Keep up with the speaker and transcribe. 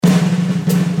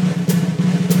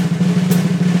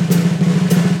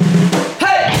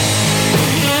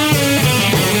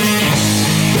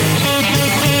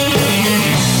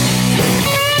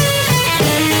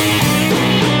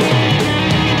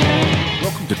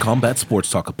Combat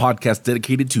Sports Talk, a podcast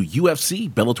dedicated to UFC,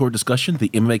 Bellator discussion, the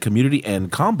MMA community,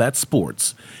 and combat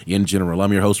sports in general.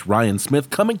 I'm your host, Ryan Smith,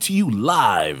 coming to you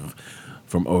live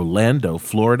from Orlando,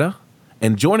 Florida.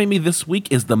 And joining me this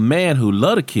week is the man who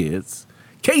loved the kids,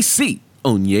 KC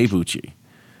Onyebuchi.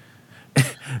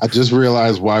 I just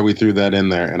realized why we threw that in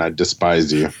there, and I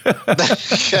despised you. And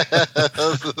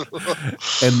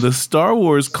the Star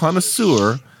Wars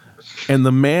connoisseur and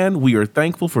the man we are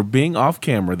thankful for being off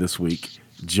camera this week,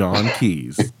 John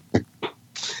Keys.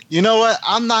 You know what?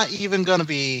 I'm not even going to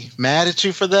be mad at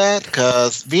you for that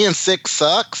because being sick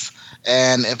sucks.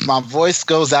 And if my voice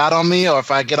goes out on me or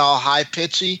if I get all high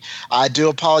pitchy, I do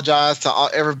apologize to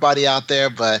everybody out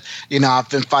there. But, you know, I've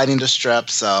been fighting the strep,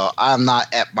 so I'm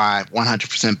not at my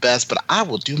 100% best, but I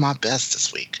will do my best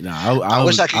this week. No,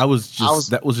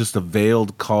 that was just a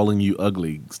veiled calling you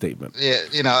ugly statement. Yeah,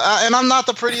 you know, and I'm not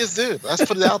the prettiest dude. Let's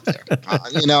put it out there.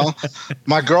 You know,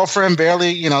 my girlfriend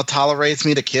barely, you know, tolerates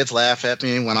me. The kids laugh at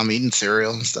me when I'm eating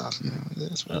cereal and stuff. You know,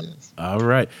 that's what it is. All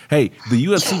right. Hey, the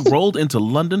UFC rolled into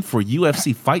London for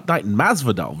UFC Fight Night in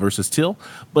Masvidal versus Till,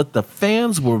 but the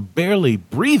fans were barely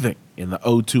breathing in the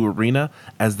O2 Arena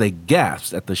as they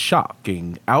gasped at the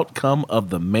shocking outcome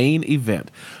of the main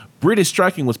event. British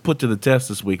striking was put to the test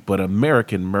this week, but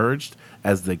American emerged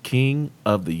as the king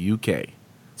of the UK.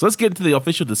 So let's get into the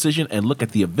official decision and look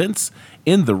at the events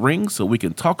in the ring so we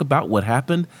can talk about what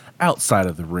happened outside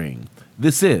of the ring.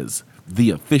 This is the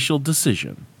official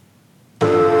decision.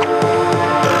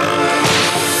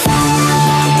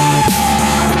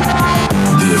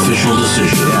 Official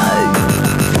decision.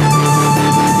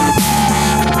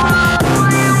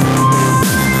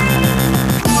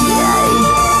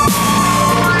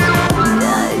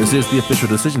 This is the official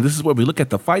decision. This is where we look at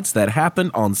the fights that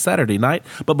happened on Saturday night.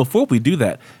 But before we do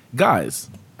that, guys,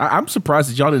 I'm surprised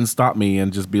that y'all didn't stop me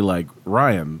and just be like,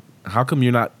 Ryan, how come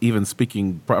you're not even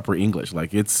speaking proper English?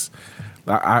 Like, it's...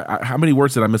 how many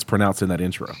words did I mispronounce in that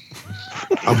intro?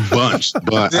 A bunch,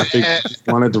 but I think I just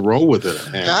wanted to roll with it.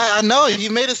 I know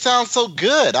you made it sound so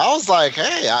good. I was like,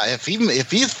 hey, if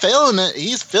he's feeling it,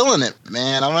 he's feeling it,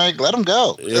 man. I'm like, let him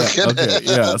go. Yeah, okay,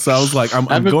 yeah. So I was like, I'm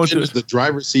going to the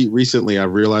driver's seat recently. I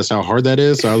realized how hard that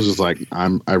is. So I was just like,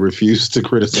 I refuse to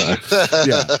criticize.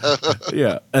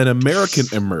 yeah. An American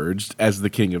emerged as the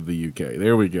king of the UK.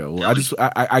 There we go.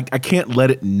 I can't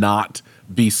let it not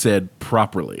be said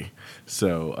properly.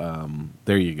 So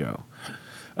there you go.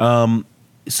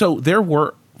 So there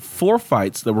were 4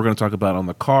 fights that we're going to talk about on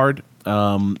the card.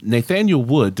 Nathaniel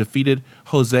Wood defeated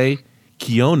Jose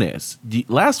Quinones.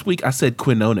 Last week I said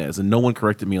Quinones, and no one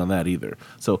corrected me on that either.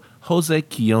 So Jose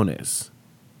Quinones.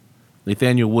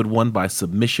 Nathaniel Wood won by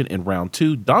submission in round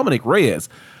 2. Dominic Reyes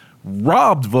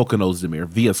robbed Volkan Ozdemir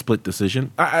via split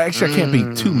decision. I can't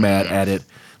be too mad at it,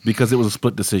 because it was a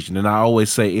split decision. And I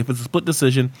always say, if it's a split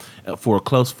decision for a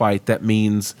close fight, that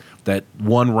means that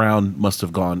one round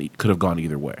could have gone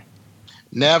either way.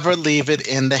 Never leave it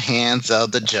in the hands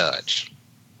of the judge.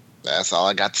 That's all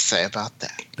I got to say about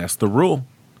that. That's the rule.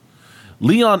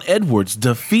 Leon Edwards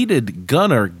defeated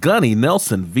Gunny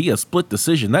Nelson via split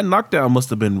decision. That knockdown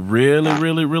must have been really,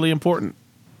 really, really important.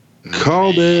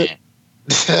 Called it.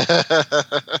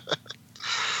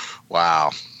 Wow.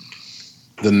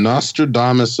 The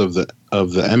Nostradamus of the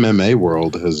MMA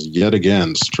world has yet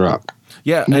again struck.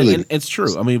 Yeah, and it's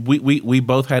true. I mean, we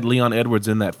both had Leon Edwards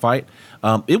in that fight.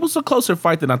 It was a closer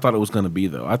fight than I thought it was going to be,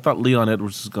 though. I thought Leon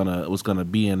Edwards was gonna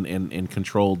be in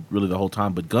control really the whole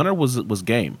time, but Gunnar was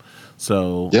game.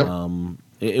 So yep.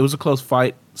 It was a close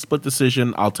fight, split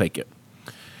decision. I'll take it.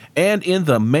 And in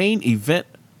the main event,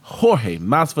 Jorge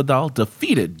Masvidal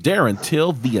defeated Darren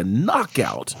Till via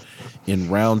knockout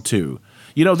in round 2.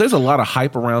 You know, there's a lot of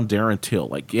hype around Darren Till.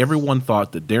 Like, everyone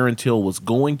thought that Darren Till was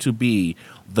going to be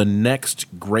the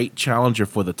next great challenger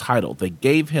for the title. They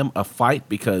gave him a fight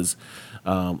because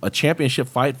a championship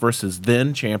fight versus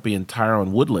then champion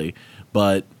Tyron Woodley,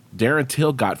 but Darren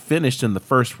Till got finished in the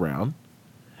first round.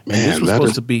 And this was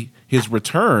supposed to be his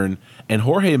return, and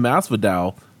Jorge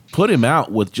Masvidal put him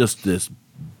out with just this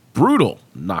brutal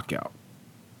knockout.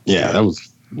 Yeah, that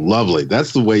was lovely.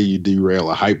 That's the way you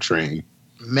derail a hype train.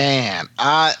 Man,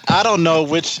 I don't know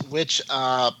which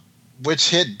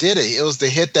hit did it. It was the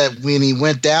hit that when he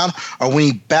went down or when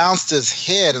he bounced his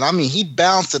head. And I mean, he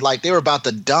bounced it like they were about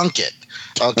to dunk it.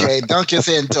 Okay, dunk his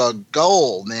head into a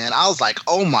goal, man. I was like,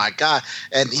 oh my God.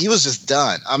 And he was just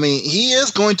done. I mean, he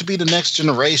is going to be the next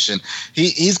generation.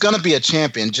 He's going to be a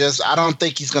champion. I don't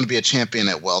think he's going to be a champion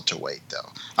at welterweight, though.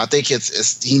 I think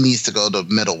he needs to go to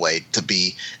middleweight to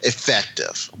be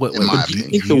effective. In my opinion,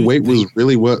 you think the weight was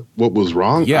really what was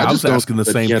wrong? Yeah, I was asking the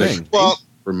same thing. Well,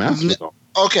 for Masvidal.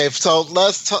 Okay, so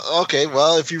let's talk. Okay,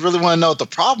 well, if you really want to know what the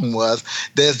problem was,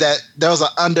 there was an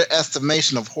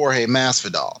underestimation of Jorge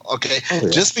Masvidal. Okay, Oh yeah.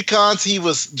 just because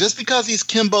he's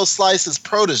Kimbo Slice's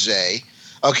protege.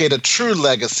 Okay, the true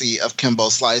legacy of Kimbo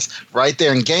Slice, right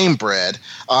there in Game Bread.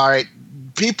 All right,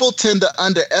 people tend to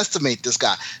underestimate this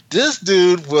guy. This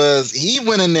dude he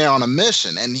went in there on a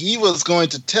mission, and he was going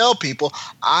to tell people,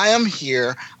 I am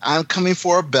here, I'm coming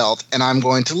for a belt, and I'm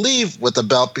going to leave with a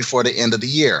belt before the end of the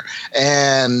year.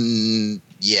 And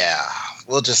yeah,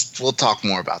 we'll talk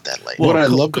more about that later. What I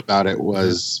loved about it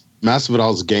was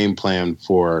Masvidal's game plan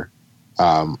for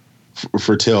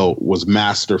Till was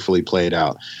masterfully played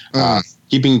out.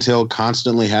 Keeping Till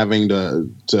constantly having to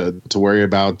worry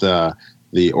about the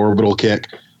orbital kick,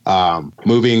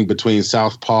 moving between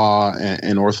southpaw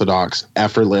and orthodox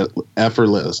effortlessly,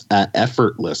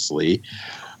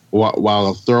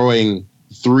 while throwing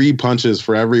 3 punches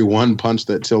for every 1 punch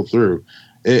that Till threw.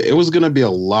 It was going to be a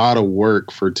lot of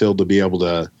work for Till to be able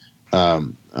to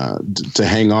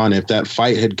hang on. If that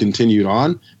fight had continued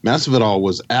on, Masvidal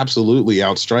was absolutely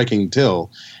outstriking Till,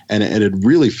 and it had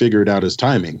really figured out his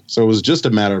timing. So it was just a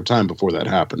matter of time before that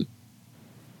happened.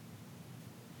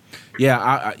 Yeah,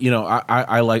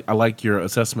 I like your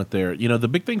assessment there. You know, the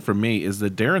big thing for me is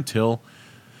that Darren Till,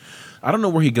 I don't know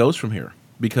where he goes from here,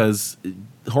 because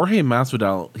Jorge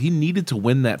Masvidal, he needed to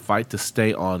win that fight to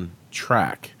stay on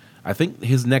track. I think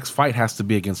his next fight has to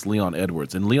be against Leon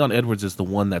Edwards, and Leon Edwards is the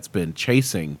one that's been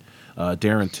chasing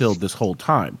Darren Till this whole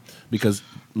time, because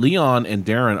Leon and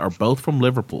Darren are both from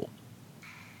Liverpool.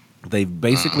 They've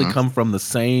basically come from the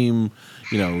same,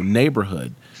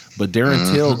 neighborhood. But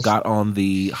Darren Till got on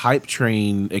the hype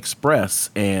train express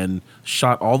and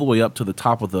shot all the way up to the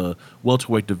top of the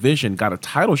welterweight division, got a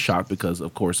title shot because,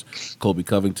 of course, Colby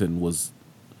Covington was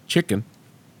chicken.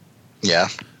 Yeah.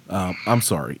 I'm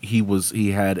sorry.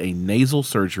 He had a nasal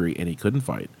surgery and he couldn't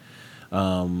fight.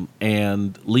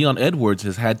 And Leon Edwards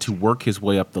has had to work his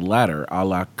way up the ladder, a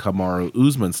la Kamaru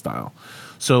Usman style.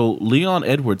 So Leon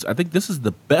Edwards, I think this is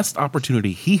the best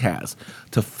opportunity he has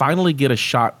to finally get a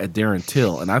shot at Darren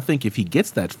Till. And I think if he gets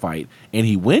that fight and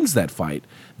he wins that fight,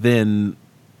 then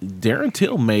Darren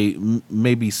Till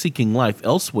may be seeking life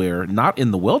elsewhere, not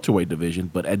in the welterweight division,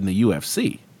 but in the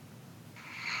UFC.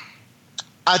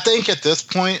 I think at this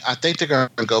point, they're going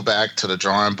to go back to the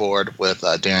drawing board with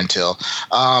Darren Till.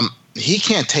 He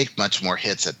can't take much more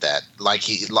hits at that,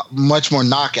 much more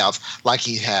knockouts like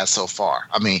he has so far.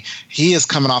 I mean, he is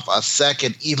coming off a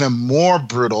second, even more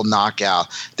brutal knockout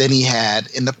than he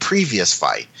had in the previous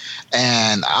fight.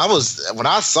 And when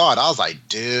I saw it, I was like,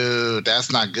 dude, that's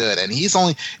not good. And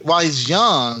while he's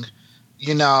young,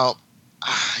 he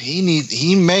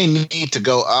may need to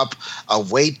go up a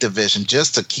weight division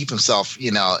just to keep himself,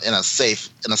 in a safe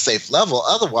level.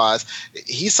 Otherwise,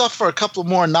 he suffer a couple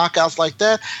more knockouts like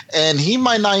that, and he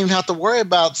might not even have to worry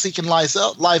about seeking life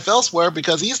elsewhere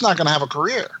because he's not going to have a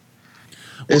career.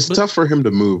 It's tough for him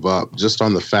to move up just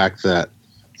on the fact that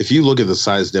if you look at the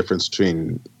size difference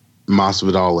between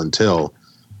Masvidal and Till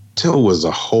was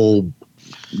a whole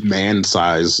man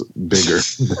size bigger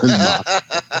than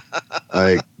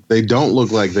Masvidal. They don't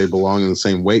look like they belong in the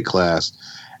same weight class.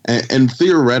 And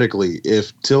theoretically,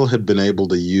 if Till had been able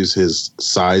to use his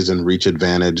size and reach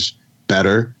advantage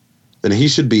better, then he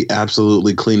should be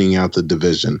absolutely cleaning out the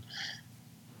division.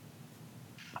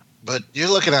 But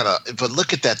look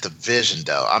at that division,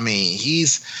 though. I mean,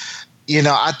 he's,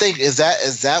 I think is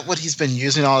that what he's been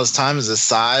using all this time, is his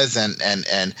size and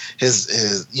his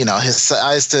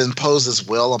size to impose his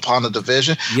will upon the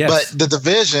division. Yes. But the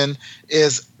division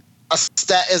is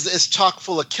is chock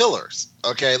full of killers.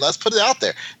 Okay, let's put it out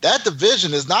there. That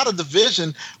division is not a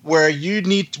division where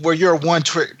you're a one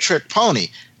trick pony,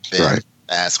 Ben right.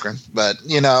 Askren. But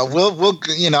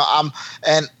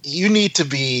and you need to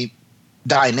be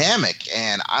dynamic,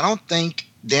 and I don't think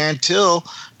Darren Till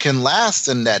can last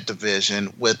in that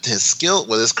division with his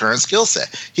current skill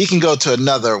set. He can go to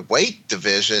another weight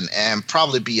division and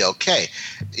probably be okay.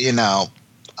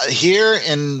 Here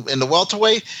in the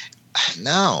welterweight,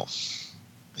 no,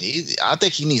 I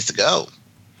think he needs to go.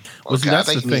 Well, see,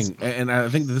 that's the thing, and I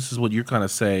think this is what you're kind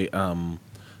of say,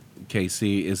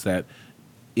 KC, is that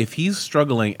if he's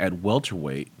struggling at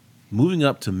welterweight, moving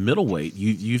up to middleweight,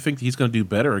 you think he's going to do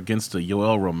better against a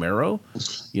Yoel Romero?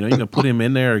 You're going to put him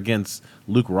in there against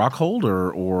Luke Rockhold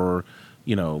or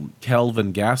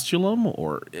Kelvin Gastelum,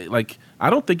 or I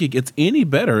don't think it gets any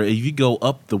better if you go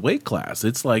up the weight class.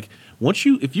 It's like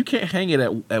if you can't hang it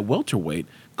at welterweight,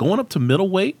 going up to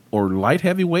middleweight or light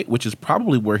heavyweight, which is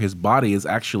probably where his body is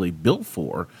actually built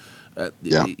for,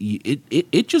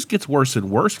 it just gets worse and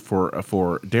worse for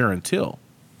Darren Till.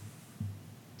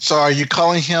 So are you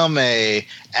calling him a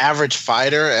average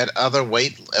fighter at other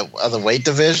weight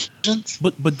divisions?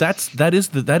 But that is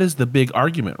the big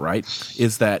argument, right?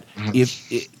 Is that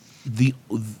the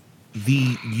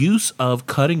use of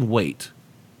cutting weight,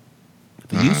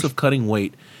 use of cutting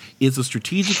weight is a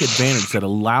strategic advantage that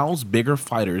allows bigger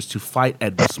fighters to fight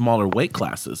at the smaller weight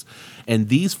classes. And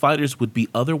these fighters would be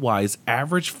otherwise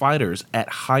average fighters at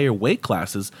higher weight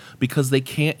classes because they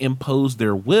can't impose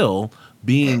their will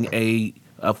being a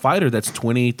fighter that's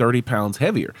 20, 30 pounds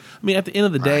heavier. I mean, at the end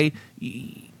of the day,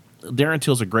 Darren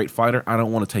Till's a great fighter. I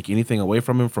don't want to take anything away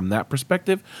from him from that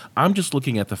perspective. I'm just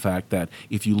looking at the fact that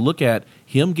if you look at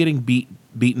him getting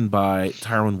beaten by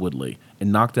Tyron Woodley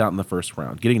and knocked out in the first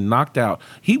round, getting knocked out,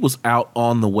 he was out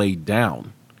on the way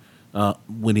down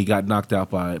when he got knocked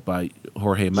out by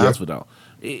Jorge Masvidal.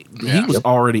 He was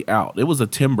already out. It was a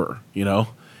timber,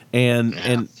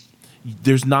 and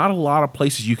there's not a lot of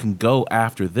places you can go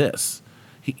after this.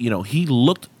 He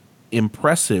looked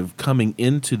impressive coming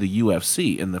into the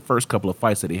UFC in the first couple of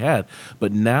fights that he had,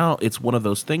 but now it's one of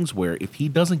those things where if he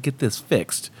doesn't get this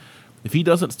fixed, if he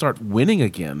doesn't start winning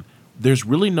again, there's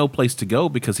really no place to go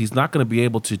because he's not going to be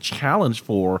able to challenge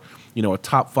for a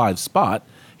top 5 spot.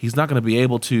 He's not going to be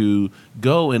able to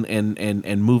go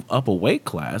and move up a weight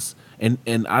class. And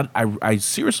I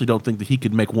seriously don't think that he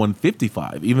could make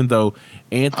 155, even though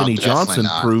Anthony Johnson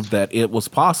proved that it was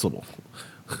possible.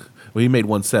 Well, he made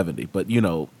 170, but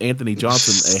Anthony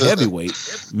Johnson, a heavyweight,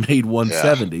 made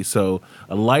 170. Yeah. So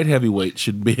a light heavyweight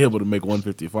should be able to make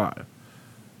 155.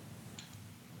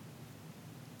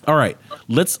 All right,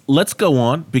 let's go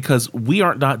on because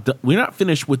we're not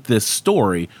finished with this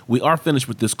story. We are finished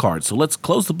with this card. So let's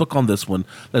close the book on this one.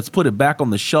 Let's put it back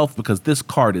on the shelf because this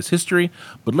card is history.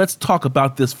 But let's talk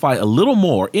about this fight a little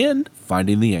more in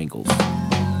Finding the Angles.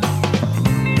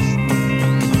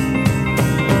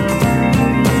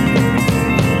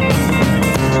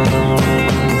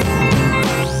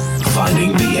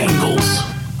 Finding the Angles.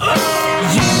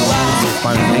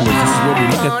 Finding the Angles. This is where we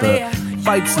look at the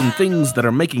fights and things that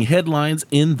are making headlines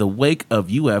in the wake of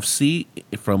UFC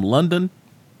from London.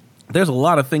 There's a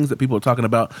lot of things that people are talking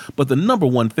about, but the number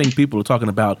one thing people are talking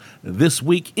about this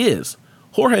week is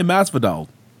Jorge Masvidal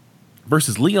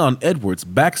versus Leon Edwards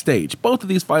backstage. Both of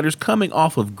these fighters coming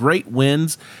off of great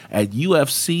wins at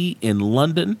UFC in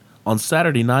London on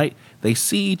Saturday night. They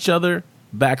see each other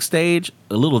backstage,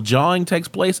 a little jawing takes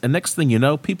place, and next thing you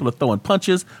know, people are throwing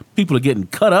punches, people are getting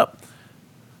cut up.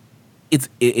 It's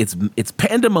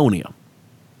pandemonium.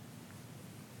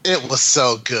 It was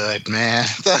so good, man.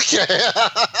 Okay.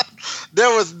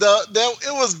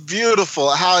 It was beautiful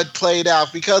how it played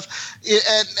out because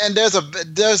there's a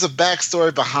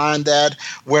backstory behind that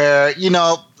where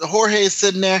Jorge's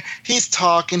sitting there, he's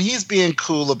talking, he's being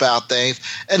cool about things,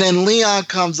 and then Leon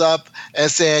comes up and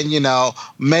saying,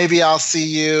 maybe I'll see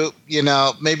you,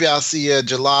 maybe I'll see you in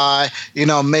July,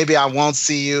 maybe I won't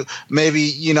see you,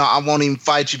 maybe I won't even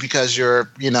fight you because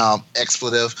you're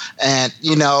expletive, and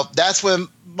that's when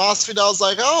Masvidal's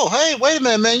like, oh, hey, wait a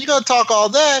minute, man, you gonna talk all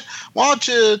that? Why don't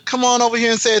you come on over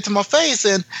here and say it to my face?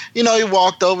 And he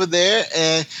walked over there,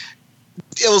 and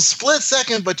it was a split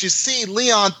second, but you see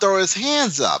Leon throw his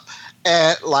hands up.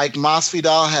 And like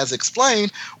Masvidal has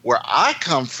explained, where I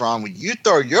come from, when you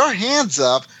throw your hands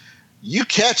up, you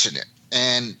catching it.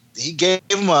 And he gave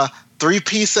him a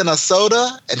 3-piece and a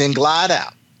soda, and then glide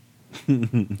out. All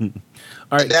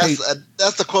right,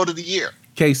 that's the quote of the year.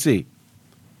 KC.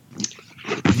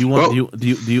 Do you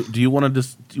want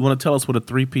to tell us what a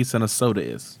 3-piece and a soda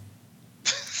is?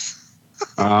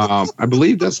 I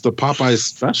believe that's the Popeyes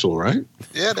special, right?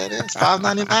 Yeah, that is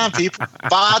 $5.99, people.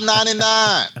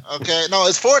 $5.99. Okay, no,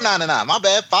 it's $4.99. My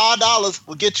bad. $5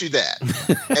 will get you that,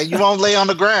 and you won't lay on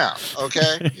the ground.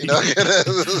 Okay,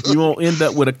 you won't end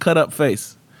up with a cut up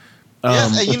face.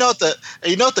 Yes, and you know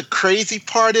what the crazy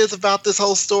part is about this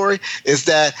whole story is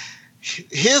that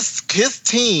his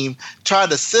team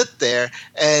tried to sit there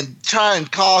and try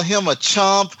and call him a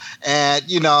chump and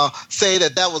say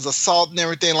that was assault and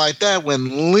everything like that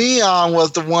when Leon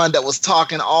was the one that was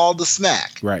talking all the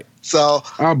smack. Right. So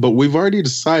but we've already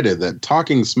decided that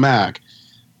talking smack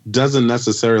doesn't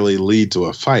necessarily lead to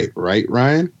a fight, right,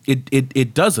 Ryan?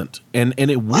 It doesn't, and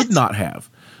it would not have.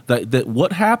 That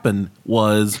what happened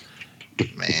was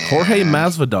Jorge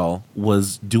Masvidal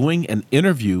was doing an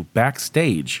interview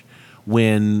backstage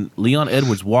when Leon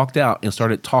Edwards walked out and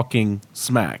started talking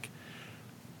smack.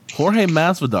 Jorge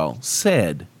Masvidal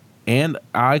said, and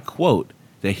I quote,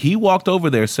 that he walked over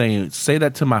there saying, say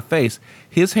that to my face.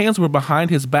 His hands were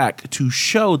behind his back to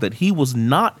show that he was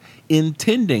not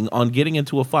intending on getting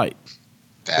into a fight.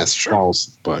 That's true.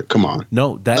 False, but come on.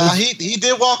 No, he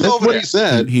did walk That's over what there. he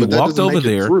said. He but that walked doesn't over make it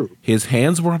there. true. His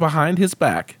hands were behind his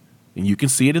back, and you can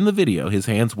see it in the video. His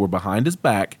hands were behind his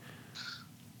back,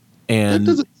 and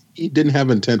He didn't have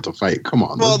intent to fight. Come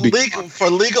on. Well, for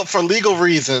legal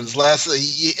reasons,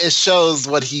 it shows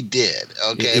what he did.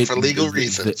 Okay, for legal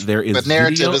reasons. There is the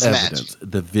narrative video is evidence.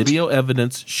 matched. The video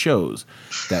evidence shows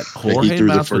that he Jorge threw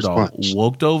the first Masvidal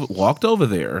punch. walked over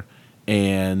there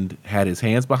and had his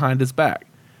hands behind his back,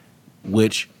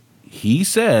 which he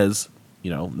says,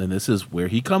 and this is where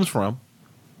he comes from,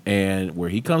 and where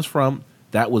he comes from,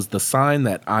 that was the sign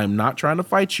that I'm not trying to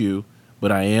fight you,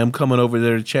 but I am coming over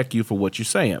there to check you for what you're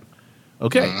saying.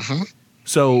 Okay. Mm-hmm.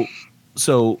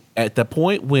 So at the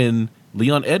point when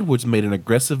Leon Edwards made an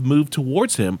aggressive move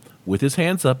towards him with his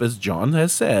hands up, as John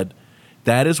has said,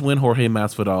 that is when Jorge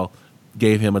Masvidal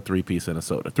gave him a 3-piece and a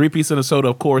soda. 3-piece and a soda,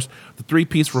 of course. The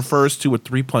 3-piece refers to a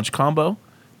 3-punch combo.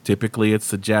 Typically,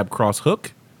 it's a jab, cross,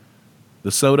 hook.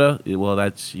 The soda,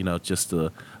 that's just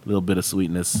a little bit of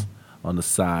sweetness on the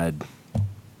side.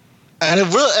 And it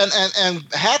really, and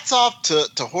hats off to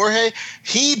Jorge.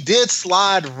 He did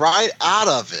slide right out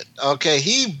of it. Okay,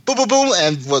 he boom boom boom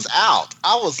and was out.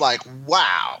 I was like,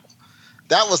 wow,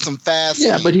 that was some fast.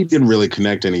 Yeah, but he didn't really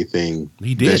connect anything.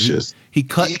 He did. Vicious. He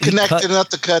connected enough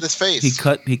to cut his face.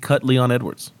 He cut Leon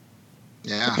Edwards.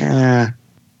 Yeah.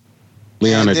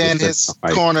 Leon and then Edwards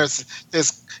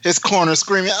his corner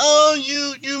screaming, "Oh,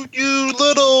 you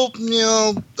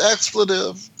little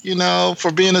expletive,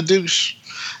 for being a douche."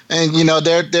 And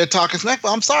they're talking smack,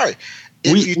 but I'm sorry.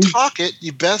 If you talk it,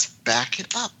 you best back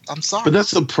it up. I'm sorry. But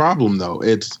that's the problem, though.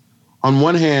 It's on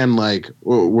one hand, like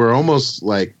we're almost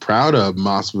like proud of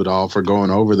Masvidal for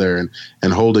going over there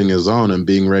and holding his own and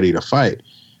being ready to fight.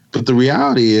 But the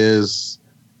reality is,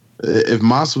 if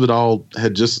Masvidal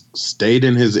had just stayed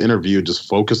in his interview, just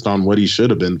focused on what he should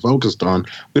have been focused on,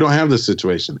 we don't have this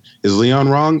situation. Is Leon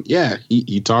wrong? Yeah,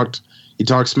 he talked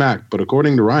smack. But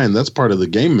according to Ryan, that's part of the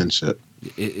gamemanship.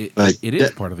 It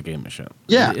is part of the gamemanship.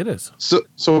 Yeah, it is.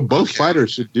 So both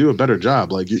fighters should do a better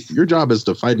job. Like your job is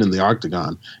to fight in the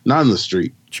octagon, not in the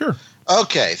street. Sure.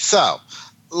 Okay, so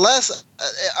let's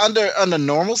under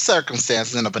normal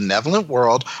circumstances in a benevolent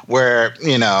world where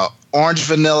Orange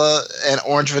Vanilla and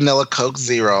Orange Vanilla Coke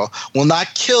Zero will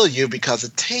not kill you because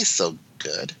it tastes so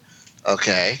good.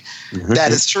 Okay,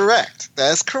 that is correct.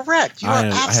 That is correct. You are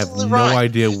absolutely right. I have no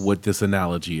idea what this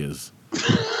analogy is.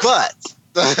 But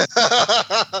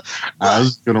I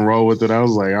was gonna roll with it. I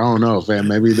was like, I don't know, fam.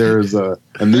 Maybe there's a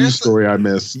news story I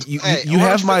missed. You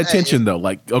have my attention though.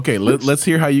 Like, okay, let's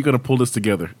hear how you're gonna pull this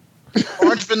together.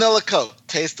 Orange Vanilla Coke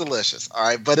tastes delicious. All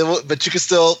right, but you can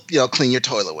still clean your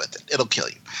toilet with it. It'll kill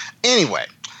you. Anyway,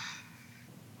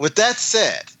 with that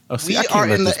said, we are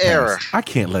in the era. I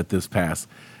can't let this pass.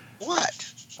 What?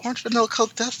 Orange Vanilla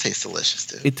Coke does taste delicious,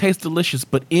 dude. It tastes delicious,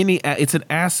 but it's an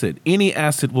acid. Any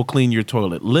acid will clean your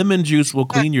toilet. Lemon juice will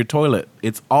clean your toilet.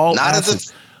 It's all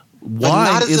acids.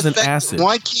 Wine is an acid.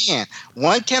 One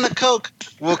can of Coke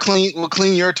will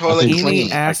clean your toilet.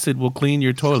 Any acid will clean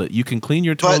your toilet. You can clean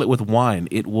your toilet with wine.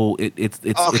 It will. It's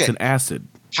an acid.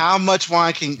 How much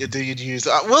wine do you use?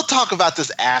 We'll talk about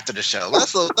this after the show.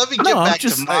 Let me get back to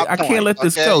my point. I can't let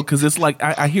this go because it's like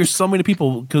I hear so many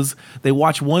people because they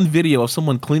watch one video of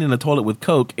someone cleaning a toilet with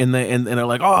Coke and they're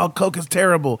like, "Oh, Coke is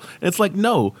terrible." And it's like,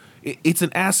 no, it's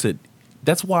an acid.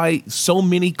 That's why so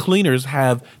many cleaners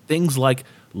have things like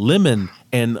lemon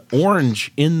and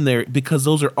orange in there because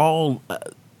those are all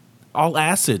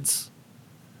acids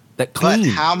that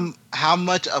clean. But how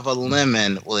much of a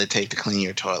lemon will it take to clean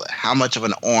your toilet? How much of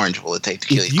an orange will it take to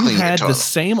clean your toilet? If you had the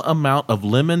same amount of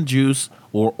lemon juice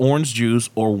or orange juice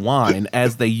or wine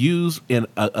as they use in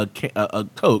a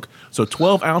Coke, so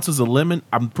 12 ounces of lemon,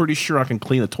 I'm pretty sure I can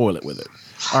clean a toilet with it.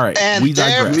 All right, and we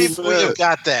digress. People, we have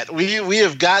got that. We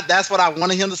have got. That's what I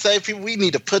wanted him to say. People, we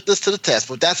need to put this to the test.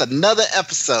 But that's another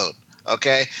episode.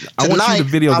 Okay. I want you to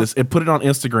video this and put it on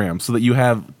Instagram so that you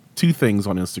have two things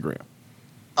on Instagram.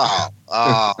 I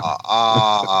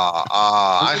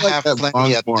have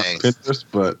plenty of things. Pinterest,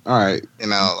 but all right.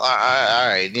 All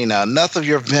right. Enough of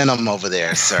your venom over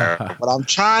there, sir. What I'm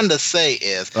trying to say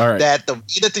is that the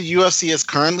way that the UFC is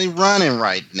currently running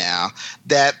right now,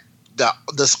 that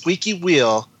the squeaky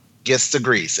wheel gets the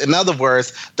grease. In other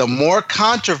words, the more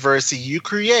controversy you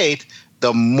create,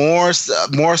 the more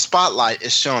spotlight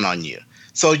is shown on you.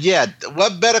 So yeah,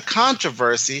 what better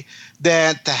controversy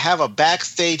than to have a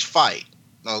backstage fight?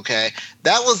 Okay,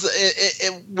 that was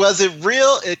it. Was it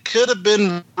real? It could have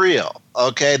been real.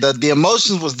 Okay, the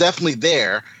emotions was definitely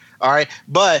there. All right,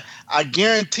 but I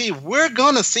guarantee we're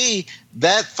gonna see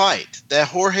that fight, that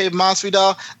Jorge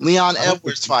Masvidal Leon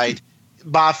Edwards fight.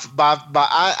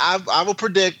 I will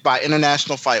predict by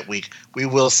International Fight Week we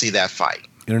will see that fight.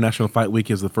 International Fight Week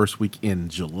is the first week in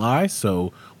July,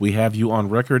 so we have you on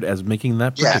record as making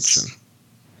that prediction.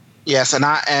 Yes,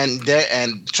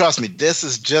 and trust me, this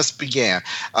is just began.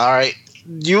 All right,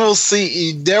 you will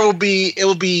see. It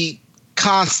will be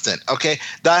constant. Okay,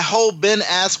 that whole Ben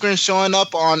Askren showing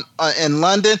up in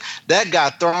London, that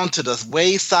got thrown to the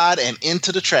wayside and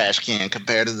into the trash can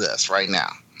compared to this right now.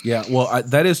 Yeah, well,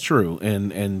 that is true.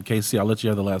 And Casey, I'll let you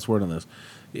have the last word on this.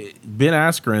 Ben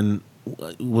Askren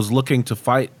was looking to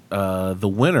fight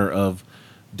the winner of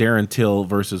Darren Till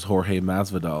versus Jorge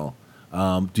Masvidal.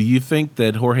 Do you think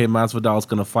that Jorge Masvidal is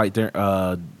going to fight Ben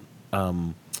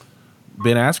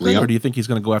Askren, or do you think he's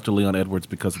going to go after Leon Edwards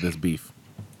because of this beef?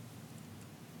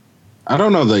 I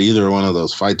don't know that either one of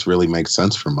those fights really makes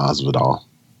sense for Masvidal.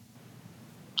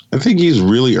 I think he's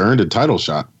really earned a title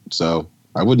shot, so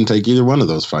I wouldn't take either one of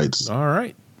those fights. All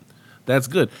right. That's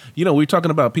good. You know, we're talking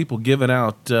about people giving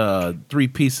out 3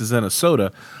 pieces and a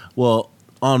soda. Well,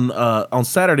 on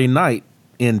Saturday night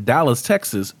in Dallas,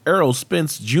 Texas, Errol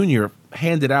Spence Jr.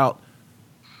 handed out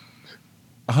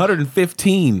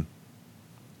 115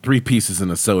 3 pieces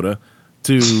and a soda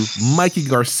to Mikey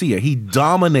Garcia. He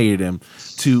dominated him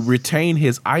to retain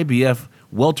his IBF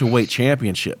welterweight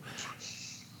championship.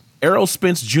 Errol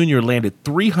Spence Jr. landed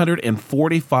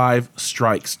 345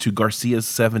 strikes to Garcia's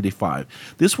 75.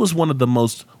 This was one of the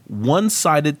most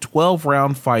one-sided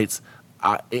 12-round fights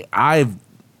I've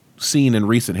seen in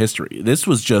recent history. This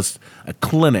was just a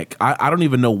clinic. I don't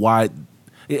even know why.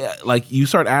 Like, you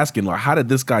start asking, like, how did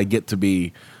this guy get to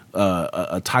be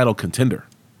a title contender?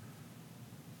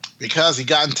 Because he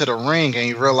got into the ring and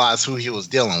he realized who he was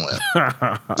dealing with.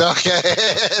 Okay,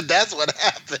 that's what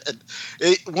happened.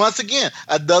 Once again,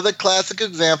 another classic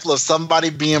example of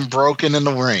somebody being broken in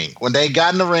the ring. When they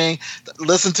got in the ring,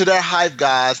 listen to their hype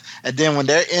guys, and then when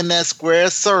they're in that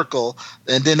square circle,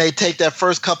 and then they take that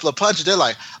first couple of punches, they're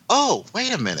like, oh,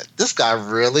 wait a minute, this guy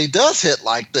really does hit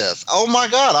like this. Oh my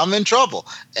God, I'm in trouble.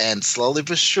 And slowly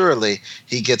but surely,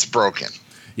 he gets broken.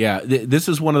 Yeah, this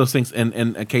is one of those things,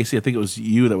 and Casey, I think it was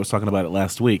you that was talking about it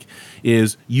last week,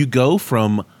 is you go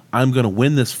from I'm going to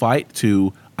win this fight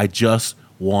to I just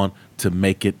want to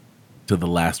make it to the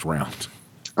last round.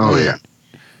 Oh, yeah.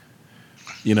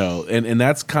 You know, and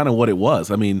that's kind of what it was.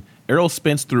 I mean, Errol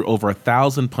Spence threw over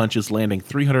 1,000 punches, landing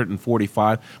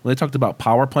 345. When they talked about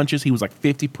power punches, he was like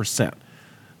 50%.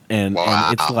 And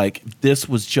it's like, this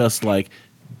was just like,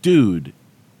 dude,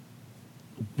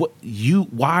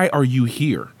 why are you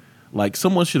here? Like,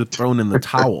 someone should have thrown in the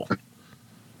towel.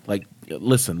 Like,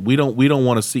 listen, we don't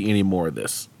want to see any more of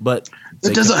this. But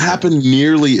it doesn't happen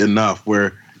nearly enough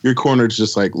where your corner's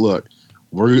just like, look,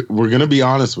 we're gonna be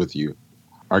honest with you.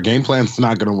 Our game plan's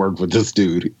not gonna work with this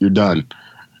dude. You're done.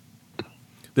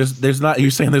 There's not.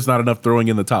 You're saying there's not enough throwing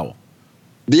in the towel?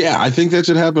 Yeah, I think that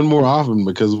should happen more often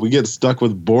because we get stuck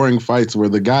with boring fights where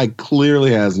the guy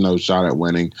clearly has no shot at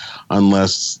winning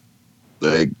unless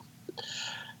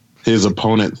his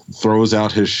opponent throws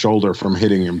out his shoulder from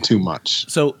hitting him too much.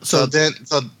 So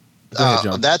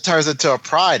that turns into a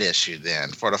pride issue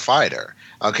then for the fighter.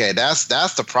 Okay, that's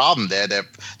the problem there.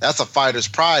 That's a fighter's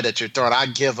pride that you're throwing. I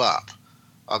give up.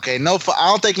 Okay, I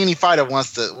don't think any fighter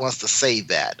wants to say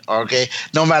that. Okay,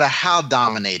 no matter how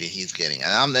dominated he's getting.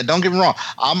 And don't get me wrong,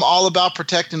 I'm all about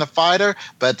protecting the fighter,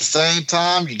 but at the same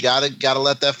time, you gotta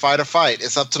let that fighter fight.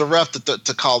 It's up to the ref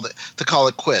to call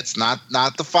it quits, not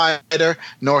the fighter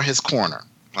nor his corner.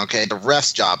 Okay, the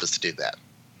ref's job is to do that.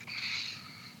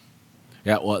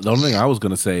 Yeah, well, the only thing I was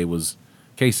going to say was,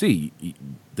 KC,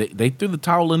 they threw the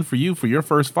towel in for you for your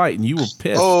first fight, and you were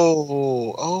pissed.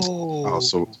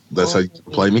 So that's how you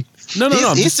play me? No.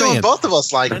 I'm he's just doing saying, both of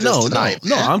us like this tonight.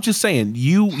 No, I'm just saying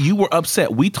you were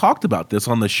upset. We talked about this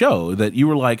on the show that you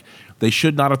were like, they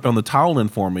should not have thrown the towel in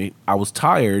for me. I was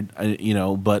tired,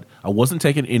 but I wasn't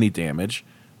taking any damage.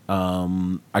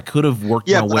 I could have worked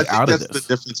my way out of this. That's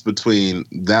the difference between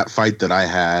that fight that I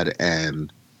had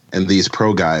and these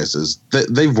pro guys is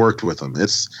that they've worked with them.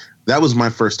 That was my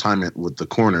first time with the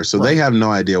corner, so They have no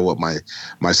idea what my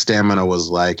stamina was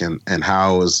like and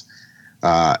how I was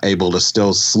able to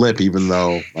still slip, even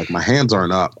though like my hands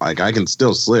aren't up. Like I can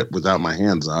still slip without my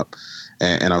hands up,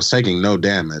 and I was taking no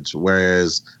damage.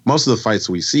 Whereas most of the fights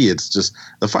we see, it's just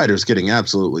the fighter's getting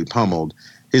absolutely pummeled.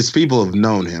 His people have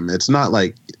known him. It's not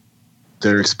like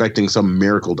they're expecting some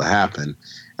miracle to happen.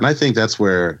 And I think that's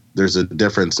where there's a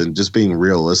difference in just being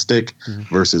realistic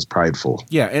versus prideful.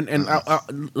 Yeah, and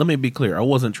let me be clear. I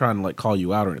wasn't trying to like call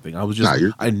you out or anything. I was just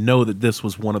I know that this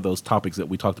was one of those topics that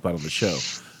we talked about on the show.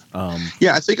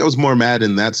 Yeah, I think I was more mad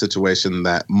in that situation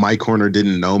that my corner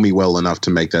didn't know me well enough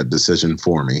to make that decision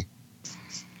for me.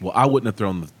 Well, I wouldn't have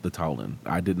thrown the towel in.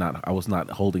 I did not. I was not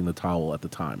holding the towel at the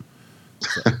time.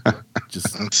 So,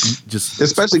 just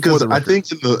especially because I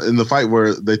think in the fight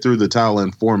where they threw the towel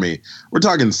in for me, we're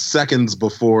talking seconds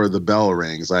before the bell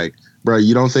rings. Like, bro,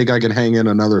 you don't think I can hang in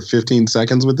another 15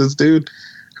 seconds with this dude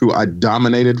who I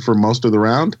dominated for most of the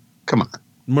round? Come on.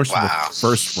 Most of the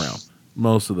first round.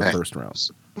 Most of the first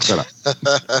rounds. Shut up.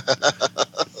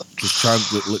 Just trying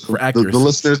to look for accuracy. The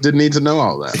listeners didn't need to know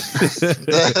all that.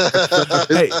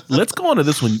 Hey, let's go on to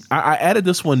this one. I added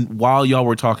this one while y'all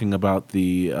were talking about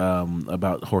the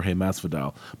about Jorge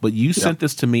Masvidal, but you sent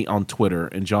this to me on Twitter.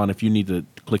 And John, if you need to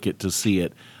click it to see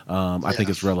it, I think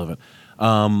it's relevant.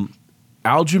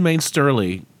 Aljamain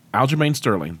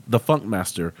Sterling, the Funk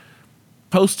Master,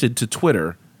 posted to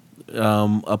Twitter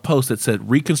a post that said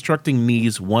reconstructing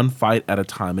knees one fight at a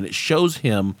time, and it shows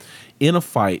him in a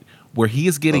fight where he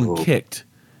is getting kicked.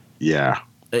 Yeah.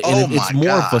 And it's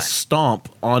more of a stomp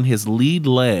on his lead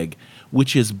leg,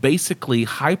 which is basically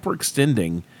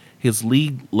hyperextending his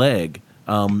lead leg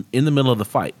in the middle of the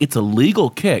fight. It's a legal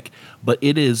kick, but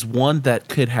it is one that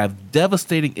could have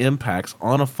devastating impacts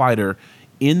on a fighter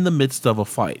in the midst of a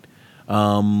fight.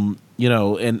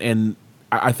 And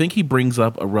I think he brings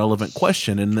up a relevant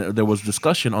question, and there was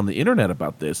discussion on the internet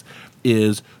about this,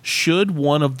 is should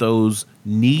one of those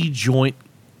knee joint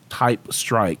type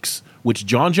strikes, which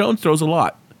John Jones throws a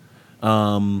lot,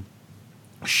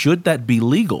 should that be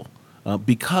legal?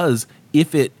 Because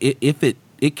if it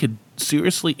could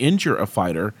seriously injure a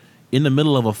fighter in the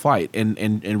middle of a fight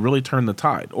and really turn the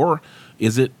tide, or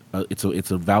is it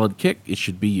it's a valid kick? It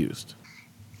should be used.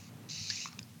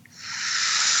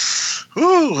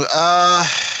 Ooh, there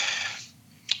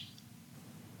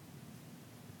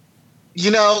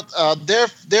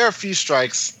are a few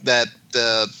strikes that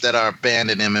are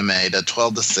banned in MMA. The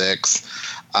 12-6,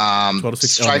 12-6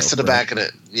 strikes to the back of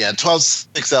the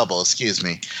 12-6 elbow. Excuse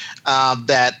me.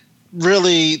 That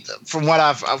really, from what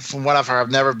I've heard,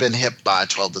 I've never been hit by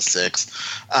 12-6.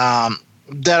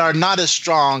 That are not as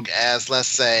strong as, let's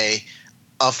say,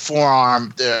 a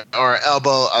forearm or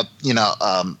elbow.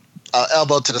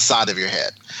 Elbow to the side of your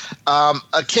head.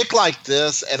 A kick like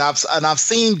this, and I've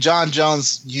seen John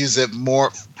Jones use it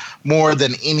more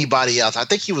than anybody else. I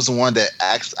think he was the one that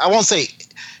actually, I won't say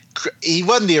he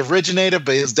wasn't the originator,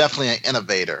 but he was definitely an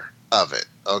innovator of it.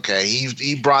 Okay,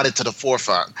 he brought it to the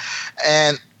forefront,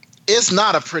 and it's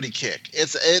not a pretty kick.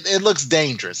 It looks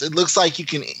dangerous. It looks like you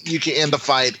can end the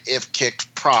fight if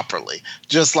kicked properly,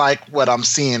 just like what I'm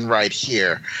seeing right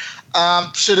here.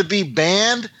 Should it be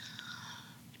banned?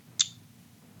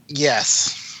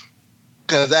 Yes.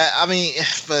 I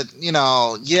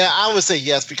would say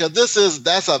yes, because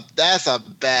that's a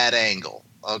bad angle,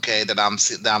 okay, that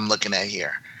I'm looking at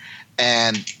here,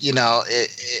 and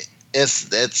it's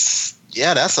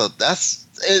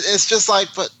just like,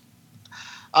 but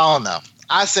I don't know.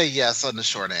 I say yes on the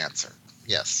short answer.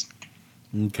 Yes.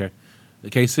 Okay.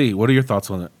 KC, what are your thoughts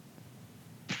on it?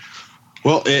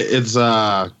 Well,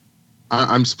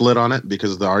 I'm split on it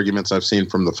because of the arguments I've seen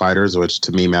from the fighters, which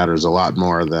to me matters a lot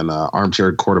more than an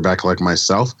armchair quarterback like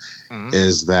myself,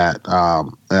 is that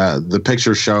the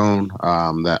picture shown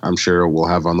that I'm sure we'll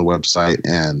have on the website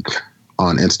and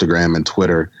on Instagram and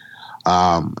Twitter,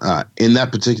 in that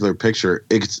particular picture,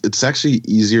 it's actually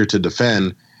easier to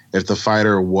defend if the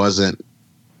fighter wasn't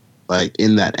like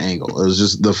in that angle. It was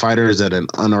just the fighter is at an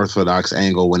unorthodox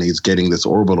angle when he's getting this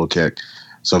orbital kick.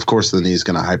 So, of course, the knee's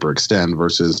going to hyperextend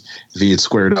versus if he had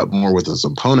squared up more with his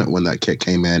opponent when that kick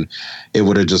came in, it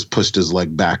would have just pushed his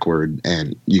leg backward,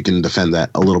 and you can defend that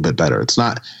a little bit better. It's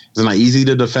not easy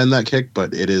to defend that kick,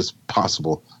 but it is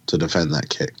possible to defend that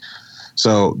kick.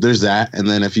 So there's that. And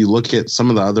then if you look at some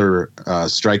of the other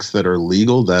strikes that are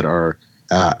legal that are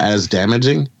as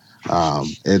damaging,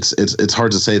 it's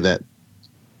hard to say that,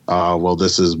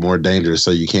 this is more dangerous,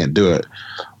 so you can't do it.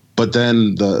 But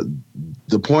then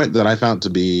the point that I found to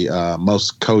be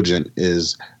most cogent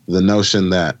is the notion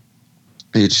that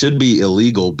it should be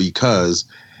illegal because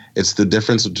it's the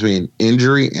difference between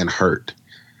injury and hurt.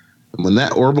 When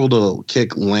that orbital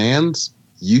kick lands,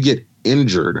 you get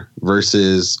injured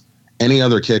versus any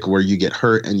other kick where you get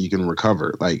hurt and you can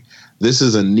recover. Like, this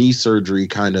is a knee surgery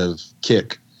kind of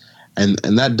kick, and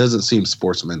that doesn't seem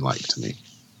sportsmanlike to me.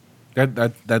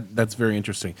 That's very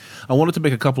interesting. I wanted to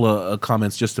make a couple of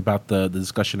comments just about the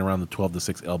discussion around the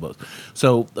 12-6 elbows.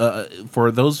 So for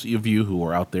those of you who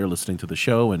are out there listening to the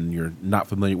show and you're not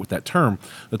familiar with that term,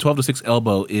 the 12-6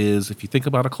 elbow is, if you think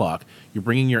about a clock, you're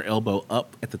bringing your elbow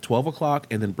up at the 12 o'clock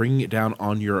and then bringing it down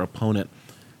on your opponent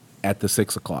at the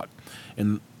 6 o'clock.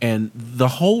 And the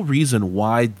whole reason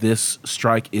why this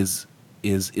strike is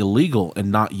illegal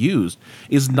and not used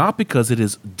is not because it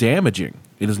is damaging.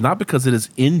 It is not because it is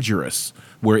injurious,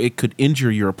 where it could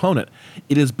injure your opponent.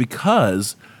 It is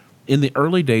because in the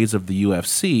early days of the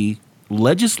UFC,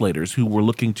 legislators who were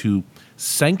looking to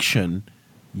sanction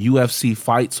UFC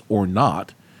fights or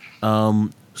not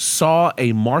saw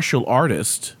a martial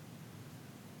artist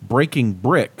breaking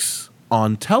bricks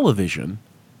on television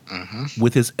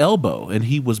with his elbow, and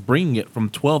he was bringing it from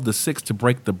 12 to 6 to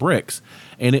break the bricks.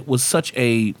 And it was such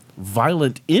a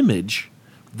violent image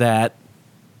that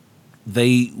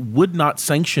they would not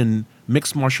sanction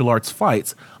mixed martial arts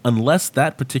fights unless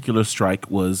that particular strike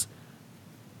was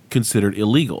considered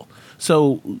illegal.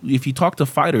 So if you talk to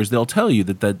fighters, they'll tell you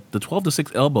that the 12 to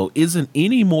 6 elbow isn't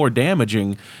any more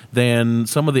damaging than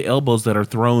some of the elbows that are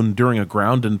thrown during a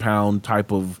ground and pound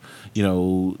type of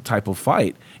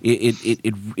fight.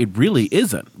 It really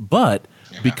isn't. But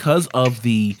because of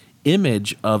the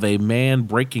image of a man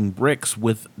breaking bricks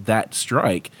with that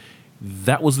strike,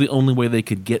 that was the only way they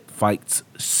could get fights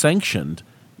sanctioned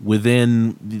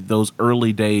within those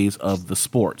early days of the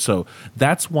sport. So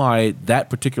that's why that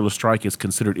particular strike is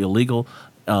considered illegal.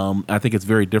 I think it's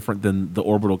very different than the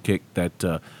orbital kick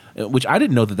which I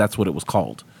didn't know that that's what it was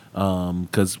called.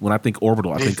 Because when I think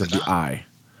orbital, I think of the eye.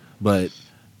 But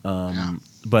that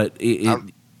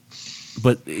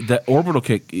orbital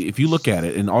kick, if you look at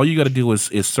it, and all you got to do is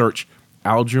search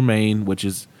Aljamain, which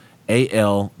is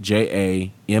Aljamain,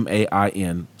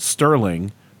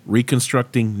 Sterling,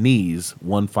 reconstructing knees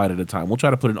one fight at a time. We'll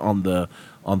try to put it on the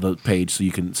page so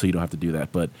you don't have to do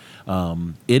that. But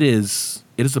it is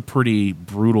a pretty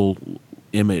brutal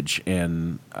image,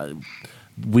 and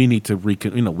we need to we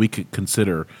could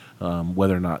consider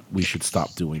whether or not we should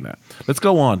stop doing that. Let's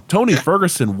go on. Tony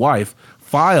Ferguson wife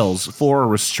files for a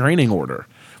restraining order.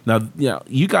 Now,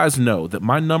 you guys know that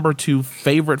my number 2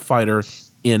 favorite fighter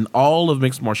in all of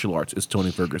mixed martial arts is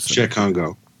Tony Ferguson. Cheick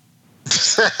Kongo.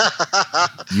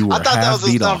 You were I thought that was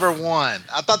his number off. 1.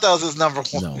 I thought that was his number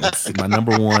 1. No, my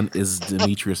number 1 is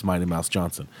Demetrius Mighty Mouse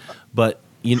Johnson. But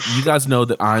you guys know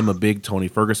that I'm a big Tony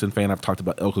Ferguson fan. I've talked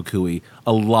about El Cucuy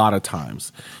a lot of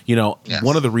times.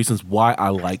 One of the reasons why I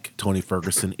like Tony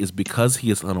Ferguson is because he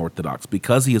is unorthodox,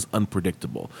 because he is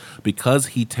unpredictable, because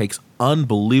he takes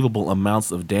unbelievable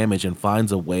amounts of damage and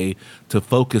finds a way to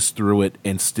focus through it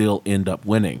and still end up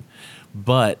winning.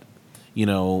 But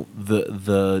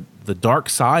the dark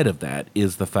side of that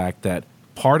is the fact that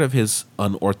part of his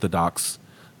unorthodox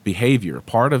behavior,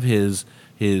 part of his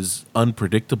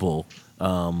unpredictable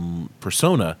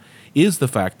persona is the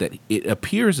fact that it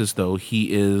appears as though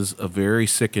he is a very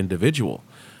sick individual.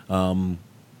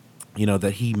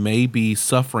 That he may be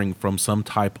suffering from some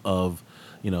type of,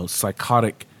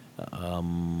 psychotic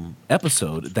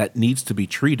episode that needs to be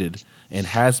treated and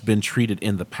has been treated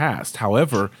in the past.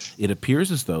 However, it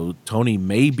appears as though Tony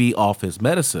may be off his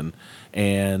medicine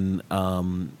and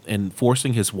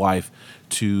forcing his wife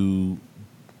to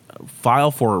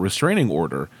file for a restraining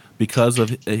order because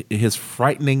of his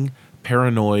frightening,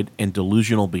 paranoid, and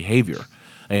delusional behavior.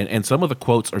 And some of the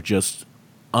quotes are just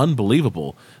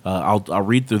unbelievable. I'll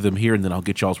read through them here and then I'll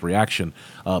get y'all's reaction.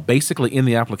 Basically, in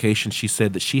the application, she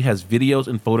said that she has videos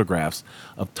and photographs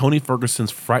of Tony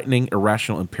Ferguson's frightening,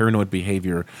 irrational, and paranoid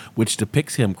behavior, which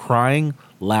depicts him crying,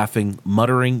 laughing,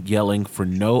 muttering, yelling for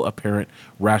no apparent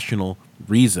rational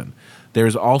reason.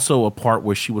 There's also a part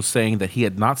where she was saying that he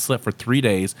had not slept for 3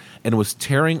 days and was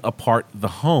tearing apart the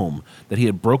home, that he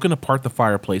had broken apart the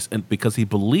fireplace, and because he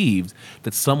believed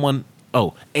that someone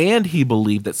had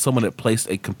placed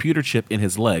a computer chip in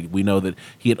his leg. We know that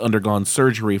he had undergone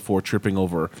surgery for tripping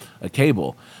over a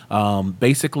cable.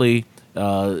 Basically,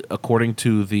 according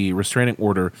to the restraining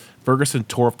order, Ferguson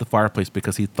tore up the fireplace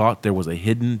because he thought there was a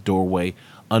hidden doorway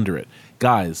under it.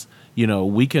 Guys,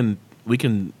 we can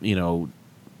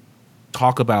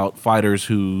talk about fighters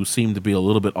who seem to be a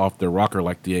little bit off their rocker,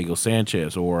 like Diego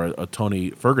Sanchez or a Tony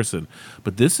Ferguson,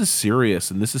 but this is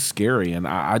serious and this is scary, and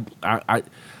I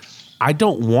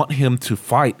don't want him to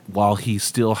fight while he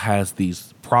still has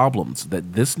these problems.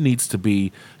 That this needs to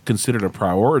be considered a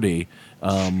priority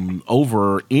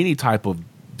over any type of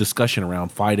discussion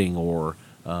around fighting or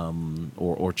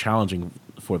challenging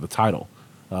for the title.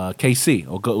 KC,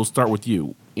 we'll start with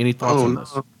you. Any thoughts on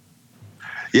this?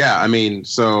 Yeah,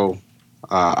 so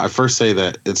I first say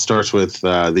that it starts with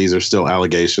these are still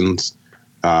allegations.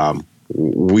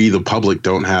 We, the public,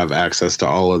 don't have access to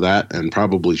all of that and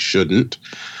probably shouldn't.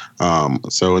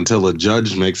 So until a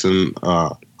judge makes a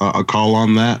call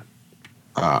on that,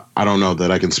 I don't know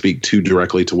that I can speak too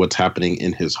directly to what's happening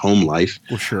in his home life.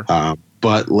 Well, sure.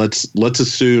 But let's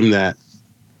assume that,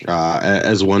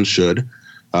 as one should,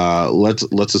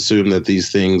 let's assume that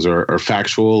these things are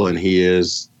factual and he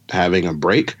is having a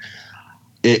break.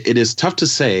 it is tough to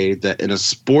say that in a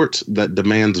sport that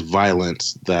demands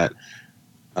violence, that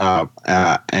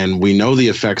and we know the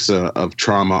effects of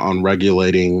trauma on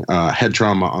regulating head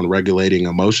trauma on regulating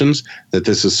emotions, that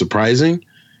this is surprising.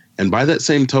 And by that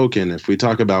same token, if we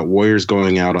talk about Warriors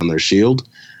going out on their shield,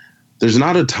 there's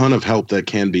not a ton of help that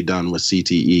can be done with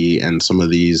CTE and some of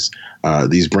these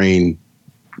brain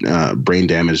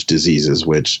damage diseases,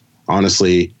 which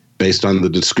honestly, based on the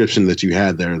description that you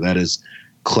had there, that is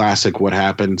classic what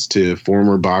happens to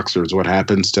former boxers, what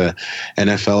happens to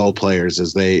NFL players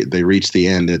as they reach the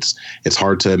end. It's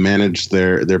hard to manage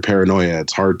their paranoia.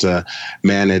 It's hard to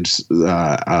manage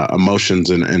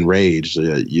emotions and rage.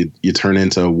 You turn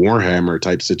into a Warhammer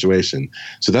type situation.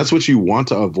 So that's what you want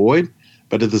to avoid.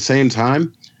 But at the same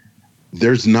time,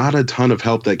 there's not a ton of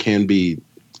help that can be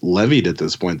levied at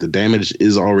this point. The damage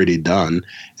is already done,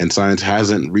 and science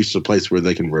hasn't reached a place where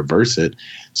they can reverse it.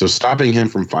 So stopping him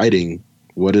from fighting,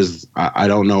 I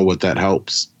don't know what that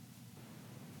helps.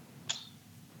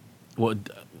 Well,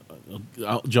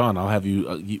 John, I'll have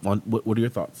you. What are your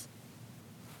thoughts?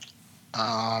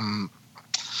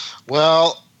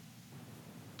 Well,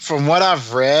 from what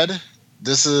I've read,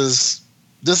 this is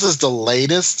the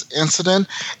latest incident.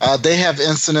 They have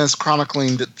incidents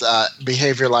chronicling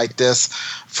behavior like this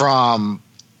from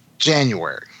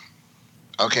January.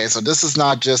 Okay, so this is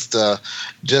not just the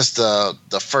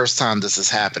first time this has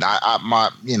happened.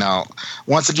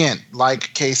 Once again,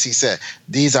 like Casey said,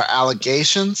 these are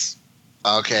allegations.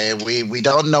 Okay, we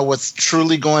don't know what's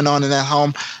truly going on in that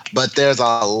home, but there's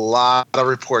a lot of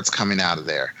reports coming out of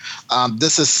there.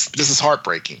 This is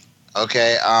heartbreaking.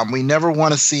 Okay, we never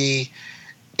want to see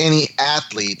any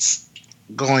athletes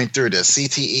going through this.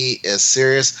 CTE is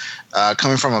serious.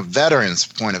 Coming from a veteran's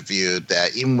point of view,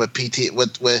 that even with PTSDs,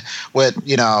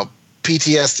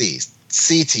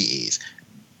 CTEs,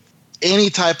 any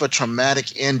type of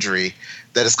traumatic injury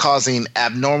that is causing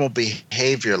abnormal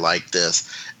behavior like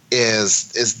this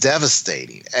is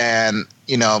devastating. And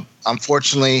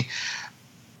unfortunately,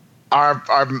 our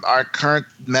current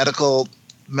medical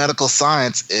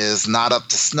science is not up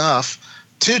to snuff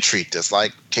to treat this,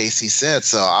 like Casey said.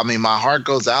 So, I mean, my heart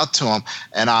goes out to him,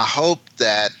 and I hope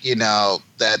that,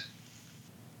 that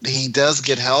he does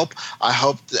get help. I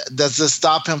hope does this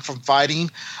stop him from fighting?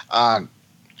 I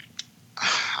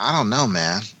don't know,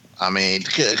 man. I mean,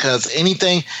 because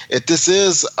if this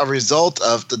is a result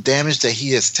of the damage that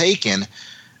he has taken,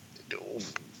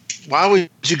 why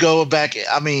would you go back?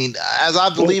 I mean, as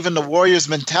I believe in the Warriors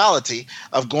mentality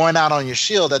of going out on your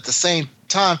shield, at the same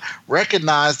time,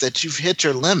 recognize that you've hit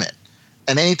your limit,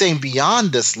 and anything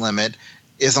beyond this limit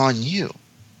is on you.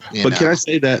 Can I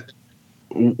say that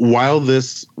while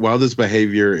this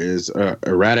behavior is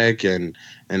erratic and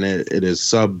it is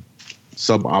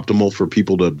suboptimal for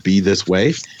people to be this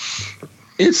way,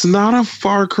 it's not a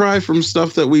far cry from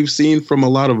stuff that we've seen from a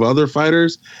lot of other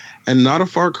fighters, and not a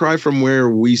far cry from where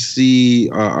we see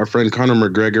our friend Conor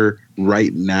McGregor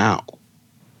right now.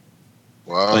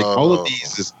 Wow. Like, all of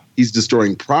these he's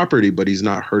destroying property, but he's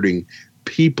not hurting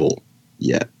people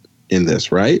yet in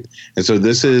this, right? And so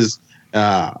this is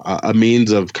a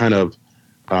means of kind of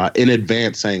in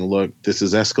advance saying, look, this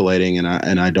is escalating,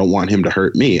 and I don't want him to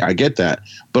hurt me. I get that.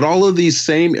 But all of these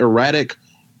same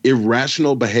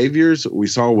irrational behaviors we're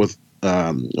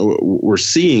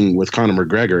seeing with Conor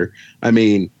McGregor. I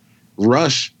mean,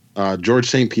 Rush, George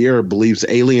St. Pierre believes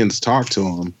aliens talk to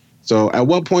him. So at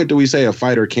what point do we say a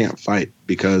fighter can't fight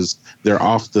because they're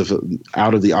out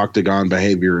of the octagon?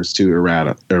 Behavior is too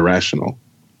irrational?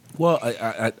 Well,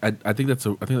 I think that's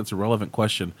a relevant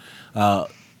question. A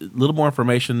little more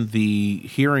information. The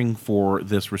hearing for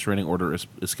this restraining order is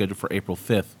scheduled for April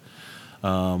 5th,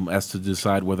 as to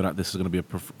decide whether or not this is going to be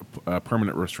a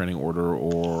permanent restraining order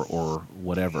or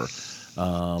whatever.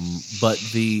 But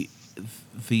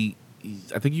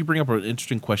I think you bring up an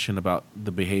interesting question about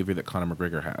the behavior that Conor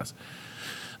McGregor has.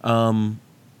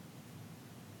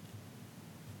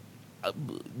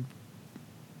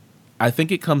 I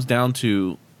think it comes down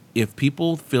to, if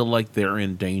people feel like they're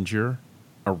in danger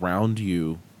around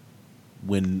you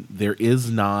when there is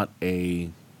not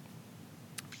a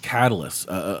catalyst,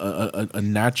 a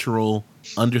natural,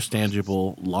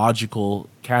 understandable, logical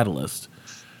catalyst,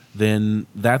 then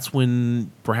that's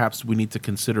when perhaps we need to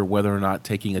consider whether or not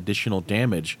taking additional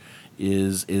damage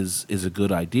is a good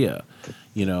idea.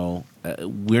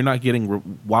 We're not getting,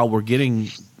 while we're getting,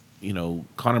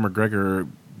 Conor McGregor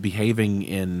behaving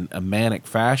in a manic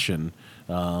fashion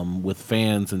with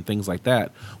fans and things like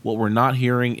that. What we're not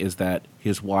hearing is that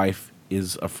his wife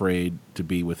is afraid to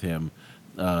be with him,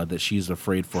 that she's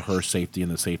afraid for her safety and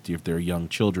the safety of their young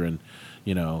children.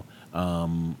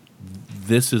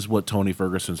 this is what Tony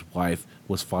Ferguson's wife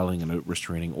was filing a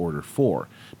restraining order for.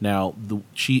 Now,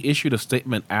 she issued a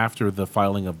statement after the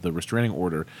filing of the restraining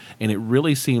order, and it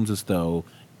really seems as though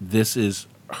this is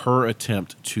her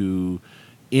attempt to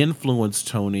influence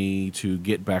Tony to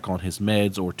get back on his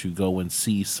meds or to go and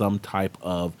see some type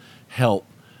of help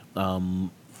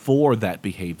for that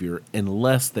behavior,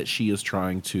 unless that she is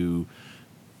trying to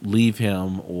leave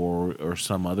him or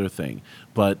some other thing.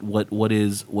 But what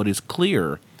is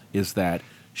clear is that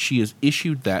she has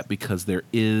issued that because there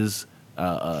is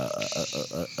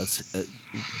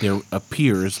there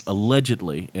appears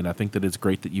allegedly, and I think that it's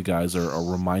great that you guys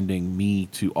are reminding me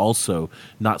to also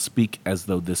not speak as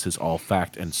though this is all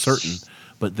fact and certain,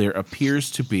 but there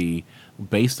appears to be,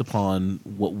 based upon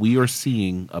what we are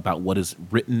seeing about what is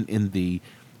written in the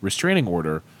restraining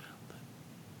order,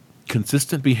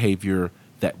 consistent behavior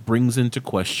that brings into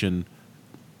question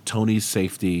Tony's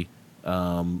safety,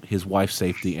 his wife's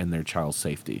safety, and their child's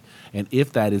safety. And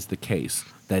if that is the case,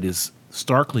 that is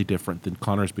starkly different than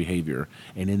Connor's behavior.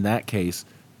 And in that case,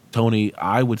 Tony,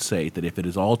 I would say that if it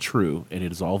is all true and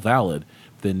it is all valid,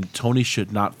 then Tony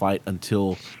should not fight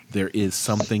until there is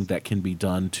something that can be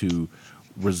done to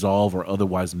resolve or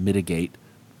otherwise mitigate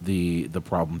the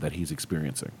problem that he's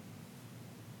experiencing.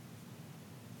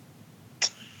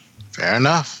 Fair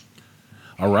enough.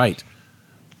 All right.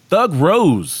 Thug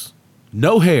Rose,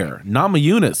 no hair,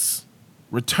 Namajunas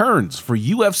returns for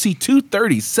UFC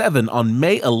 237 on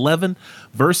May 11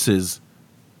 versus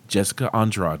Jessica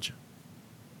Andrade.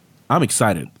 I'm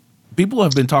excited. People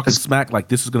have been talking smack like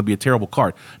this is going to be a terrible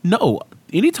card. No,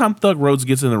 anytime Thug Rose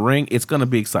gets in the ring, it's going to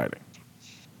be exciting.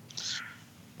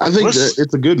 I think that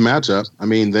it's a good matchup. I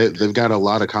mean, they've got a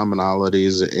lot of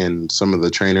commonalities in some of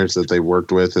the trainers that they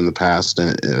worked with in the past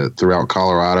throughout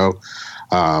Colorado.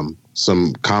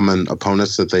 Some common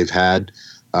opponents that they've had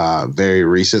very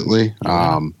recently.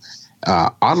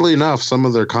 Oddly enough, some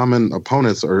of their common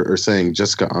opponents are saying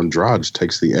Jessica Andrade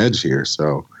takes the edge here.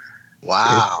 So,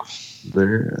 wow.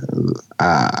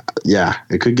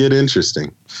 It could get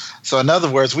interesting. So, in other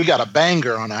words, we got a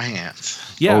banger on our hands.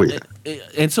 Yeah. Oh, yeah.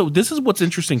 And so this is what's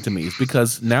interesting to me is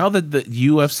because now that the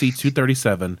UFC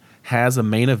 237 has a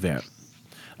main event,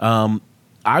 I'm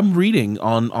reading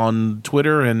on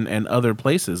Twitter and other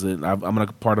places, and I'm a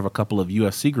part of a couple of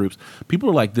UFC groups. People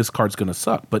are like, this card's going to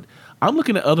suck. But I'm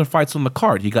looking at other fights on the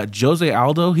card. You got Jose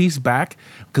Aldo. He's back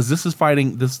because this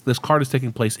card is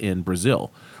taking place in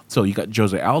Brazil. So you got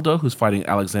Jose Aldo, who's fighting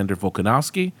Alexander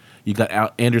Volkanovski. You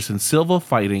got Anderson Silva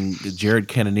fighting Jared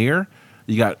Cannonier.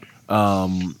 You got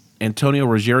Antonio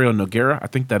Rogério Nogueira, I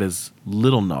think that is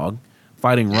Little Nog,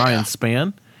 fighting Ryan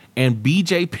Spann. And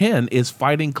BJ Penn is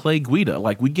fighting Clay Guida.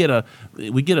 Like we get a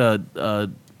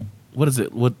what is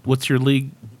it? What's your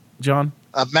league, John?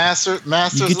 A Masters.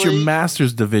 You get your League?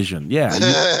 Masters division. Yeah,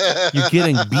 you're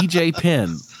getting BJ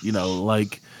Penn.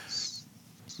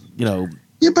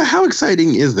 Yeah, but how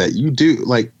exciting is that? You do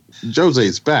like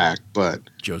Jose's back, but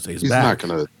Jose's he's back. not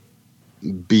going to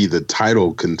be the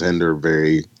title contender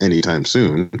anytime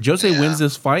soon. Jose wins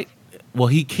this fight. Well,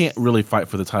 he can't really fight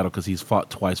for the title because he's fought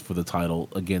twice for the title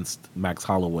against Max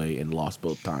Holloway and lost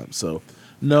both times. So,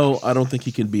 no, I don't think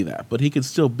he can be that. But he can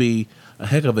still be a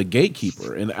heck of a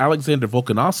gatekeeper. And Alexander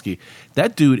Volkanovski,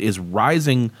 that dude is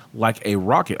rising like a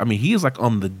rocket. I mean, he is like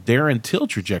on the Darren Till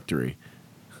trajectory.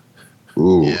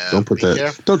 Ooh, Yeah, don't put be that.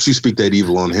 careful. Don't you speak that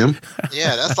evil on him.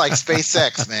 Yeah, that's like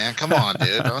SpaceX, man. Come on,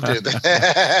 dude. Don't do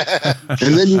that.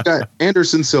 And then you got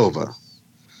Anderson Silva.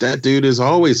 That dude is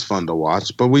always fun to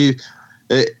watch, but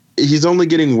he's only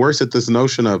getting worse at this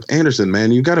notion of Anderson,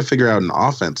 man. You got to figure out an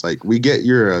offense. Like we get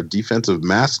you're a defensive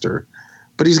master,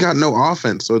 but he's got no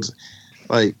offense. So it's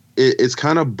like it's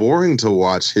kind of boring to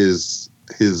watch his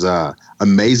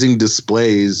amazing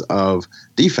displays of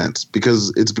defense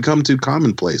because it's become too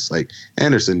commonplace. Like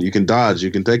Anderson, you can dodge,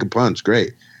 you can take a punch,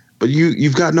 great, but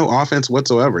you've got no offense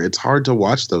whatsoever. It's hard to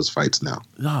watch those fights now.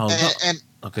 No. And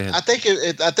Okay. I think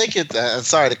it.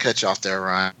 Sorry to cut you off there,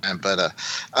 Ryan, but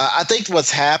I think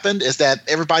what's happened is that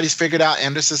everybody's figured out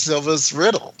Anderson Silva's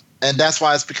riddle, and that's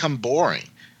why it's become boring.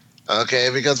 Okay,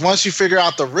 because once you figure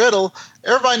out the riddle,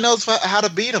 everybody knows how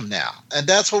to beat him now, and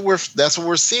that's what we're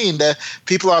seeing. That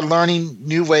people are learning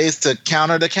new ways to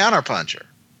counter the counterpuncher,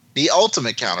 the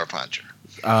ultimate counterpuncher.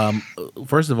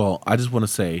 First of all, I just want to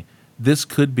say this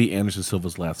could be Anderson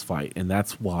Silva's last fight, and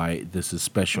that's why this is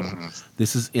special. Mm-hmm.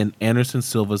 This is in Anderson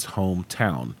Silva's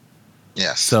hometown.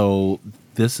 Yes. So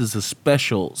this is a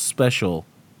special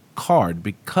card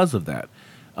because of that.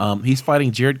 He's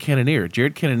fighting Jared Cannonier.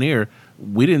 Jared Cannonier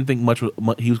we didn't think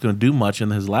he was going to do much in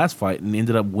his last fight, and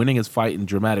ended up winning his fight in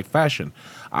dramatic fashion.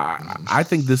 I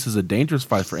think this is a dangerous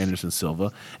fight for Anderson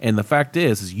Silva, and the fact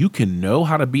is you can know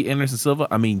how to beat Anderson Silva.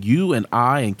 I mean, you and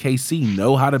I and KC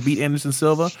know how to beat Anderson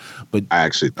Silva, but I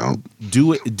actually don't.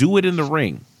 Do it in the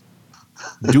ring.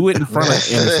 Do it in front of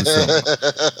Anderson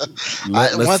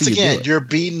Silva. Once again, you're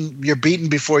beaten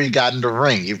before you got in the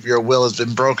ring. Your will has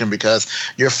been broken because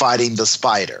you're fighting the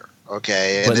Spider.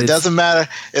 Okay, and it doesn't matter.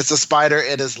 It's the Spider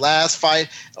in his last fight,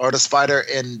 or the Spider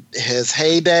in his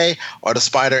heyday, or the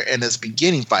Spider in his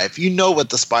beginning fight. If you know what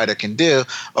the Spider can do,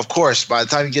 of course, by the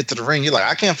time you get to the ring, you're like,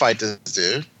 I can't fight this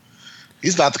dude.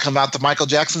 He's about to come out to Michael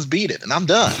Jackson's "Beat It," and I'm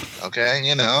done. Okay,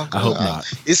 I hope not.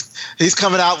 He's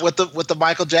coming out with the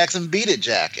Michael Jackson "Beat It"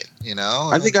 jacket.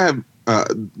 I think I have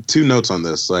 2 notes on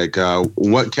this. Like,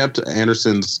 what kept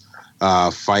Anderson's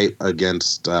fight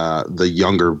against the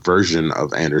younger version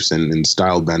of Anderson in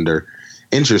Stylebender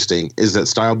interesting is that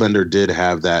Stylebender did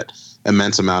have that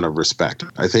immense amount of respect.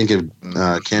 I think if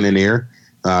Cannonier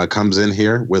comes in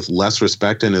here with less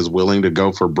respect and is willing to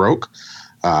go for broke,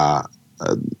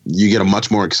 you get a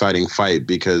much more exciting fight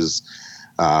because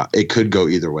it could go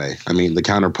either way. I mean, the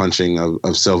counterpunching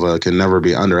of Silva can never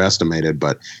be underestimated,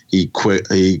 but he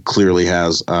clearly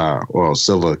has,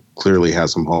 Silva clearly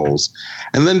has some holes.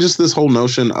 And then just this whole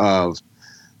notion of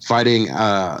fighting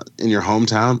in your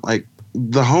hometown, like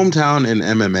the hometown in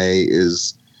MMA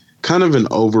is kind of an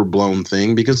overblown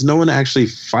thing because no one actually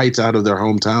fights out of their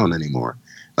hometown anymore.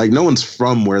 Like no one's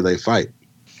from where they fight.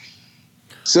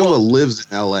 Silva lives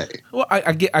in LA. Well,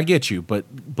 I get you, but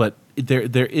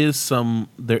there is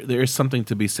something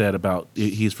to be said about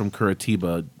he's from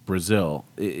Curitiba, Brazil.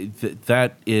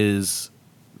 That is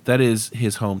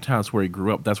his hometown. It's where he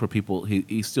grew up. That's where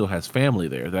he still has family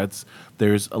there.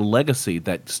 There's a legacy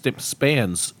that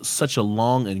spans such a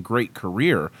long and great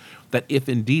career that if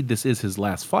indeed this is his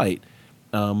last fight,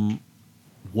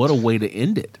 what a way to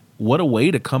end it. What a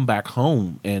way to come back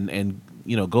home and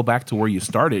go back to where you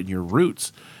started, your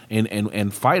roots,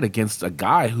 and fight against a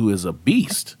guy who is a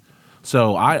beast.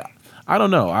 So I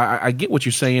don't know. I get what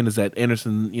you're saying is that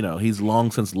Anderson, he's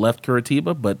long since left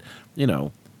Curitiba, but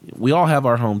we all have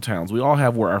our hometowns. We all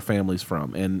have where our family's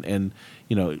from, and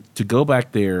to go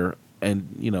back there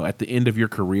and at the end of your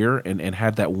career and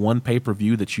have that one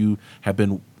pay-per-view that you have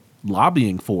been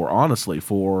lobbying for, honestly,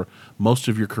 for most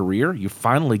of your career, you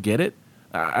finally get it.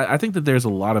 I think that there's a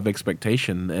lot of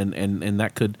expectation, and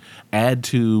that could add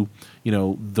to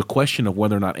the question of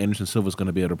whether or not Anderson Silva is going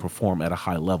to be able to perform at a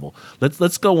high level.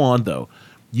 Let's go on though.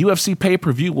 UFC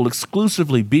pay-per-view will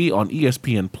exclusively be on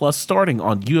ESPN Plus starting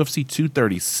on UFC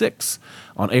 236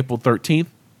 on April 13th.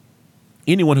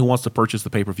 Anyone who wants to purchase the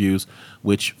pay-per-views,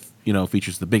 which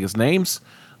features the biggest names,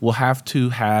 will have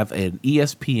to have an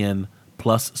ESPN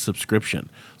Plus subscription.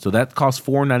 So that costs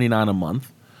 $4.99 a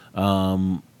month.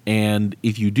 And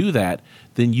if you do that,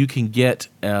 then you can get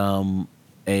a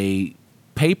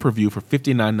pay-per-view for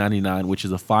 $59.99, which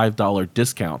is a $5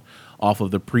 discount off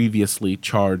of the previously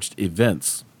charged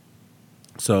events.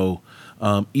 So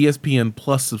ESPN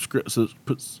Plus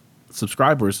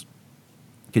subscribers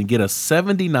can get a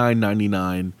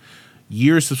 $79.99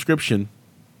 year subscription,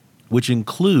 which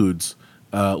includes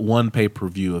one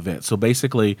pay-per-view event. So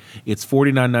basically, it's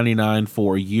 $49.99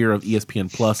 for a year of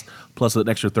ESPN plus an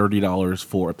extra $30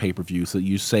 for a pay-per-view. So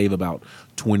you save about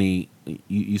 $20.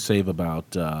 You save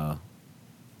about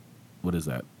what is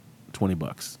that?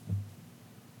 $20.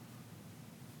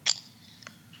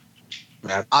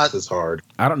 Math is hard.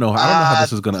 I don't know how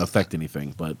this is going to affect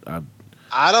anything, but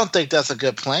I don't think that's a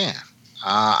good plan.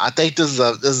 I think this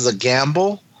is a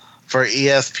gamble for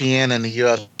ESPN and the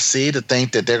UFC to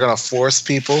think that they're going to force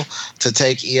people to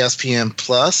take ESPN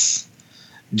Plus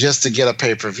just to get a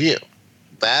pay-per-view.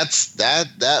 That's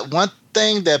that one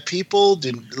thing that people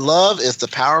love is the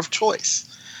power of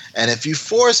choice. And if you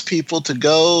force people to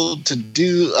go to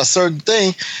do a certain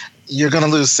thing, you're going to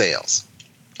lose sales.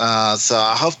 So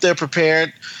I hope they're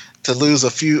prepared to lose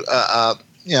a few,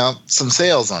 some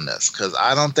sales on this, because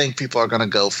I don't think people are going to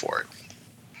go for it.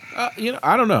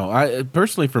 I don't know.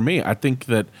 Personally, for me, I think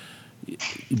that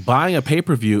buying a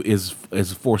pay-per-view is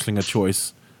forcing a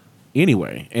choice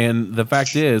anyway. And the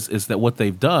fact is that what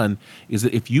they've done is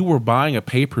that if you were buying a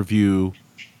pay-per-view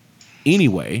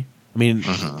anyway, I mean,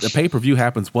 the pay-per-view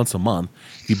happens once a month.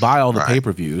 If you buy all the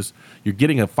pay-per-views, you're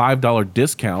getting a $5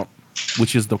 discount,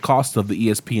 which is the cost of the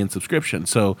ESPN subscription.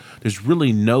 So there's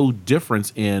really no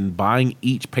difference in buying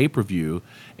each pay-per-view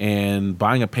and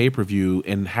buying a pay-per-view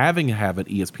and having to have an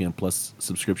ESPN Plus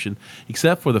subscription,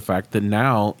 except for the fact that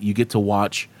now you get to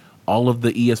watch all of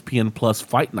the ESPN Plus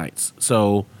fight nights.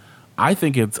 So I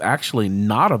think it's actually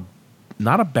not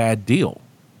not a bad deal.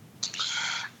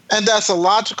 And that's a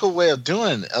logical way of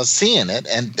seeing it,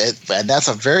 and that's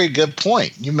a very good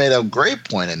point. You made a great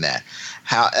point in that.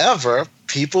 However,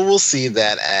 people will see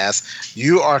that as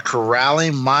you are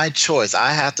corralling my choice.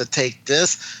 I have to take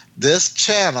this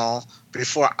channel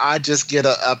before I just get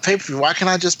a pay-per-view. Why can't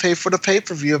I just pay for the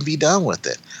pay-per-view and be done with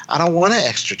it? I don't want an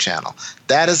extra channel.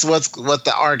 That is what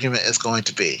the argument is going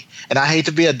to be. And I hate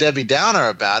to be a Debbie Downer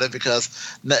about it because,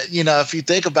 if you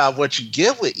think about what you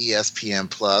get with ESPN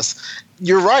Plus,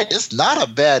 you're right. It's not a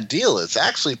bad deal. It's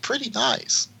actually pretty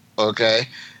nice. Okay.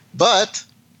 But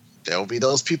there will be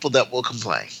those people that will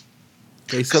complain.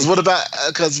 Because hold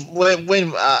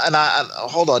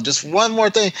on, just one more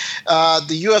thing.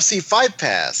 The UFC Fight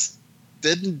Pass,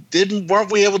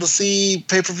 weren't we able to see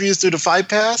pay-per-views through the Fight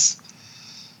Pass?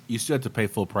 You still have to pay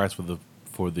full price for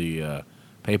the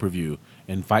pay-per-view,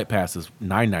 and Fight Pass is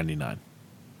 $9.99.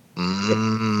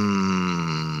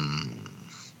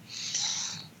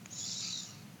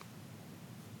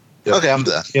 Yep. Okay, I'm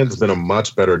done. It's been a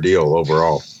much better deal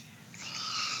overall.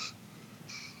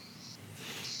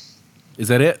 Is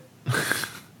that it? I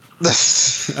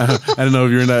don't know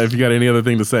if you got any other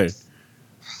thing to say.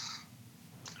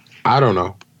 I don't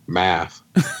know. Math.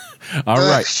 All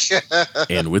right.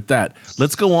 And with that,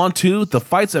 let's go on to the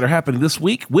fights that are happening this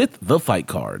week with the fight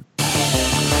card.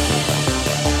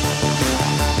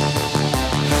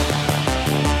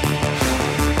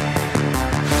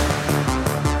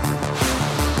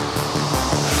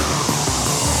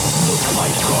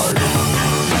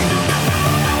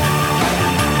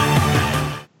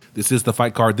 This is the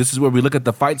fight card. This is where we look at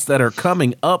the fights that are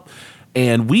coming up.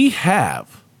 And we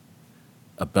have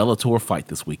a Bellator fight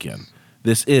this weekend.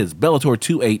 This is Bellator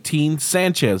 218,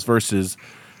 Sanchez versus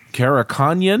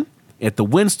Karakhanyan at the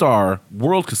WinStar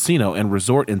World Casino and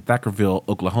Resort in Thackerville,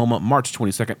 Oklahoma, March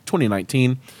 22nd,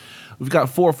 2019. We've got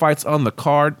 4 fights on the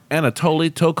card. Anatoly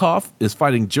Tokov is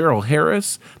fighting Gerald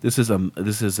Harris. This is a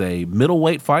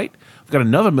middleweight fight. We've got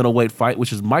another middleweight fight,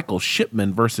 which is Michael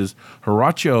Shipman versus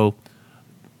Horacio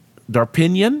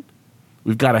Darpinian.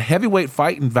 We've got a heavyweight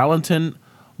fight in Valentin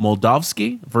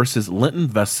Moldavsky versus Linton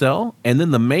Vassell. And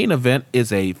then the main event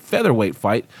is a featherweight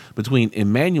fight between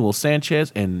Emmanuel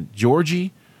Sanchez and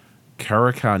Georgi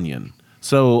Karakhanyan.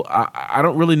 So I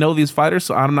don't really know these fighters,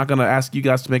 so I'm not going to ask you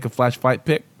guys to make a flash fight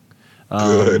pick.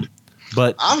 Good.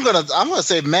 But I'm gonna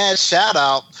say mad shout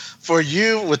out for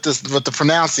you with the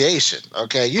pronunciation.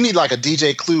 Okay, you need like a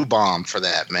DJ Clue bomb for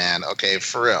that, man. Okay,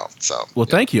 for real. So well,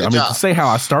 thank you. I mean, to say how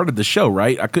I started the show,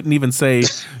 right? I couldn't even say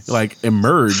like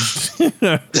emerged.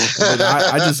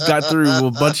 I just got through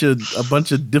a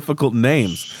bunch of difficult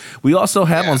names. We also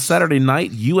have on Saturday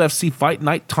night UFC Fight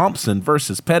Night Thompson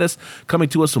versus Pettis coming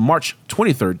to us on March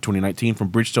 23rd, 2019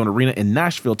 from Bridgestone Arena in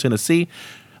Nashville, Tennessee.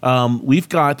 We've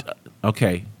got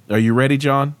okay. Are you ready,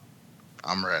 John?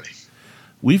 I'm ready.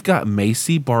 We've got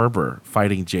Macy Barber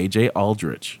fighting JJ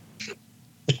Aldrich.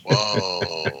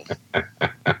 Whoa.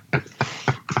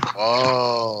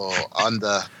 On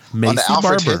the Barber.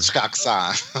 Alfred Hitchcock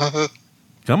sign.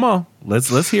 Come on.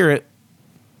 Let's hear it.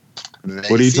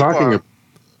 What are you talking about?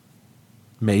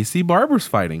 Macy Barber's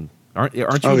fighting. Aren't you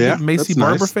a big Macy That's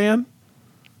Barber nice. fan?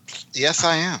 Yes,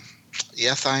 I am.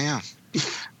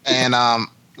 And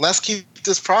let's keep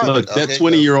this private. Look, that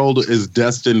 20-year-old is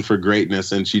destined for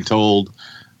greatness, and she told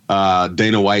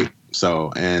Dana White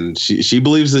so. And she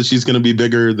believes that she's going to be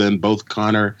bigger than both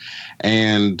Conor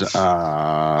and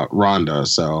Ronda.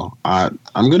 So I'm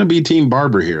going to be Team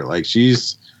Barber here. Like I see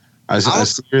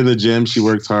her in the gym. She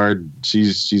works hard.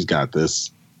 She's got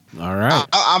this. All right.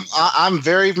 I'm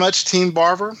very much Team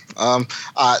Barber.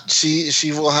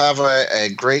 She will have a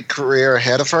great career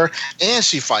ahead of her, and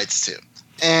she fights too.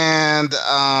 And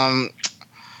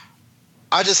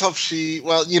I just hope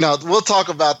we'll talk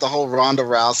about the whole Ronda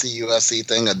Rousey UFC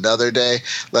thing another day.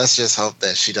 Let's just hope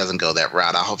that she doesn't go that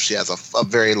route. I hope she has a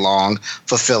very long,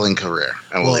 fulfilling career.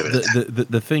 And we'll leave it at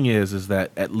that. The thing is that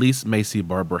at least Macy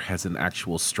Barber has an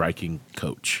actual striking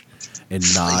coach and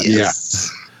not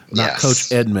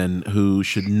Coach Edmond, who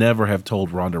should never have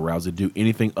told Ronda Rousey to do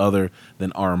anything other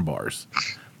than arm bars.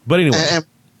 But anyway.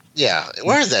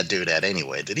 Where is that dude at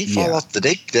anyway? Did he fall off? Did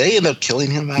they end up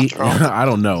killing him after all? I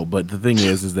don't know, but the thing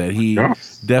is that he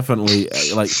definitely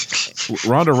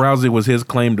Ronda Rousey was his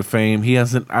claim to fame.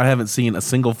 I haven't seen a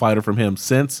single fighter from him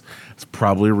since. It's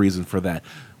probably a reason for that.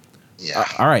 Yeah.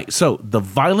 All right, so the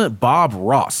Violent Bob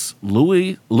Ross,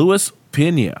 Luis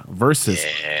Pena versus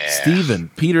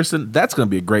Steven Peterson. That's going to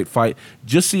be a great fight.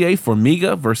 Jussier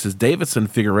Formiga versus Davidson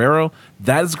Figueiredo.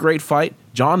 That is a great fight.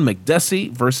 John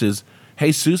McDessie versus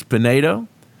Jesus Pinedo.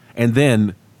 And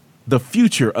then the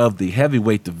future of the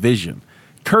heavyweight division,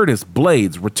 Curtis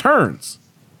Blades returns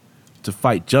to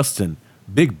fight Justin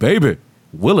Big Baby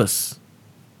Willis.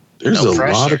 There's a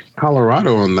lot of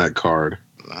Colorado on that card.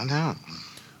 I know.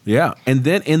 Yeah. And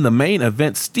then in the main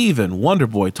event, Stephen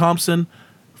Wonderboy Thompson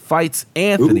fights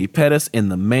Anthony Pettis in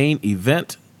the main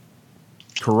event.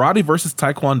 Karate versus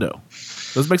Taekwondo.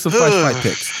 Let's make some fight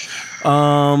picks.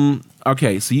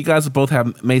 Okay, so you guys both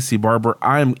have Macy Barber.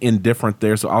 I'm indifferent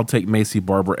there, so I'll take Macy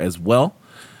Barber as well.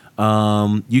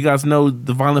 You guys know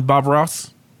the Violent Bob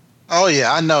Ross? Oh,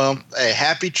 yeah, I know him. Hey,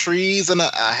 happy trees and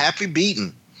a happy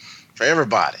beating for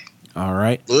everybody. All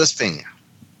right. Luis Pena.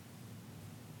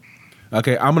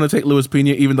 Okay, I'm going to take Luis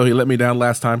Pena, even though he let me down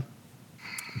last time.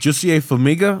 Jussier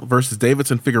Formiga versus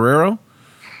Davidson Figueroa.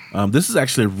 This is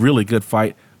actually a really good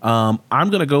fight. I'm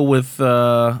going to go with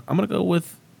Jussier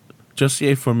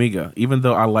Formiga, even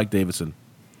though I like Davidson.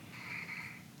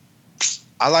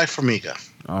 I like Formiga.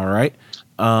 All right.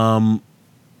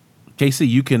 KC,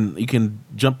 you can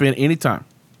jump in anytime.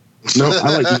 No,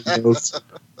 I like those.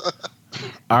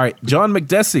 All right, John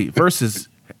McDessie versus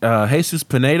Jesus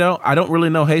Pinedo. I don't really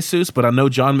know Jesus, but I know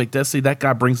John McDessie. That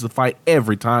guy brings the fight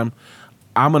every time.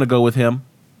 I'm going to go with him.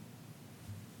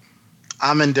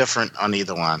 I'm indifferent on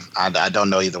either one. I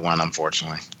don't know either one,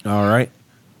 unfortunately. All right.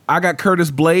 I got Curtis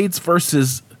Blades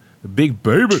versus Big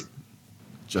Baby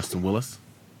Justin Willis.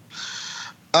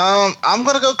 I'm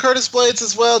going to go Curtis Blades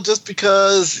as well, just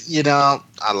because,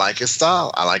 I like his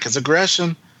style. I like his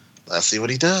aggression. Let's see what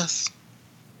he does.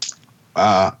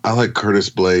 I like Curtis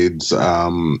Blades'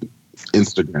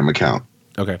 Instagram account.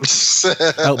 Okay.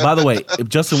 Oh, by the way, if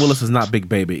Justin Willis is not Big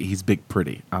Baby, he's Big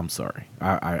Pretty. I'm sorry.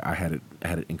 I had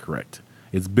it incorrect.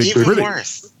 It's Big Even Pretty.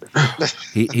 Worse.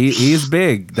 He is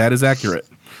big. That is accurate.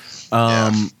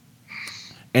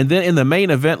 And then in the main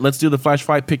event, let's do the flash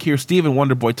fight pick here. Stephen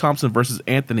Wonderboy Thompson versus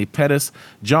Anthony Pettis.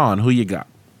 John, who you got?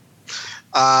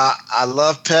 I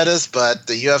love Pettis, but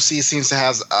the UFC seems to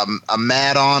have a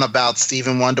mad on about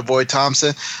Stephen Wonderboy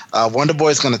Thompson.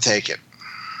 Wonderboy's going to take it.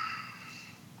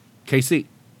 KC.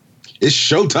 It's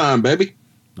showtime, baby.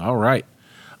 All right.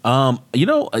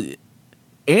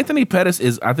 Anthony Pettis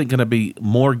is, I think, going to be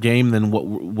more game than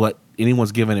what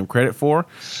anyone's giving him credit for.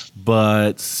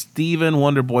 But Stephen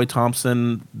Wonderboy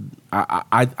Thompson,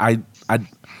 I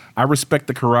respect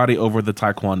the karate over the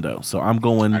taekwondo. So I'm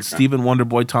going Stephen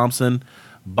Wonderboy Thompson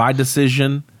by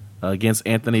decision against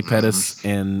Anthony Pettis.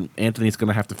 And Anthony's going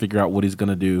to have to figure out what he's going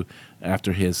to do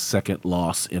after his second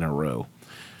loss in a row.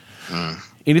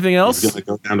 Anything else? He's going to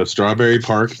go down to Strawberry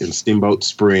Park in Steamboat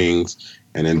Springs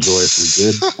and enjoy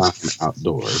some good time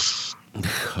outdoors.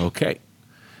 Okay.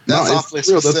 That's awfully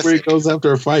specific. That's where he goes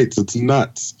after fights. It's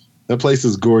nuts. That place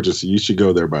is gorgeous. You should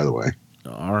go there, by the way.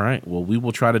 All right. Well, we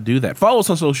will try to do that. Follow us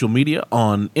on social media.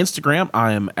 On Instagram,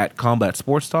 I am at Combat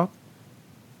Sports Talk.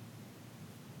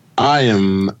 I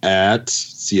am at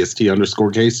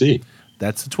CST_KC.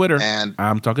 That's the Twitter. And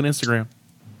I'm talking Instagram.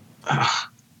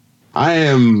 I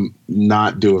am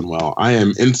not doing well. I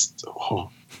am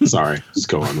sorry. Just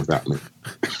go on without me.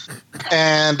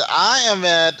 And I am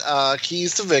at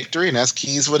Keys to Victory, and that's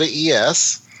Keys with an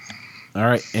ES. All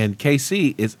right. And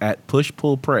KC is at Push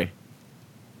Pull Pray.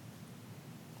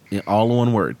 All in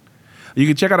one word. You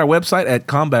can check out our website at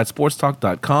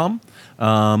combatsportstalk.com.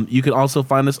 You can also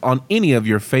find us on any of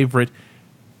your favorite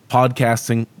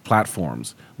podcasting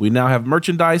platforms. We now have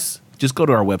merchandise. Just go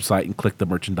to our website and click the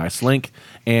merchandise link.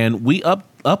 And we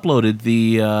uploaded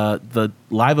the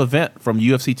live event from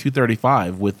UFC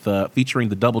 235 with featuring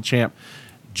the double champ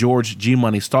George G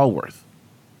Money Stallworth.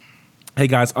 Hey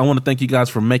guys, I want to thank you guys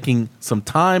for making some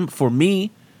time for me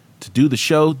to do the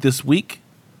show this week.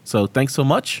 So thanks so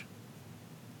much.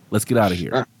 Let's get out of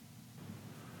here.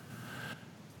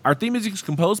 Our theme music is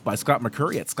composed by Scott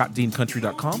McCurry at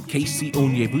scottdeancountry.com. KC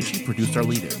Onyebuchi produced our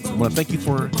lead in. I want to thank you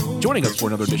for joining us for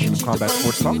another edition of Combat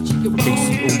Sports Talk. For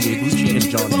KC Onyebuchi and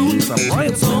John Hughes, I'm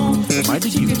Ryan Smith,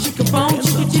 reminding you, keep your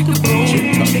hands up, chin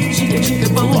up,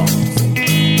 and hold on.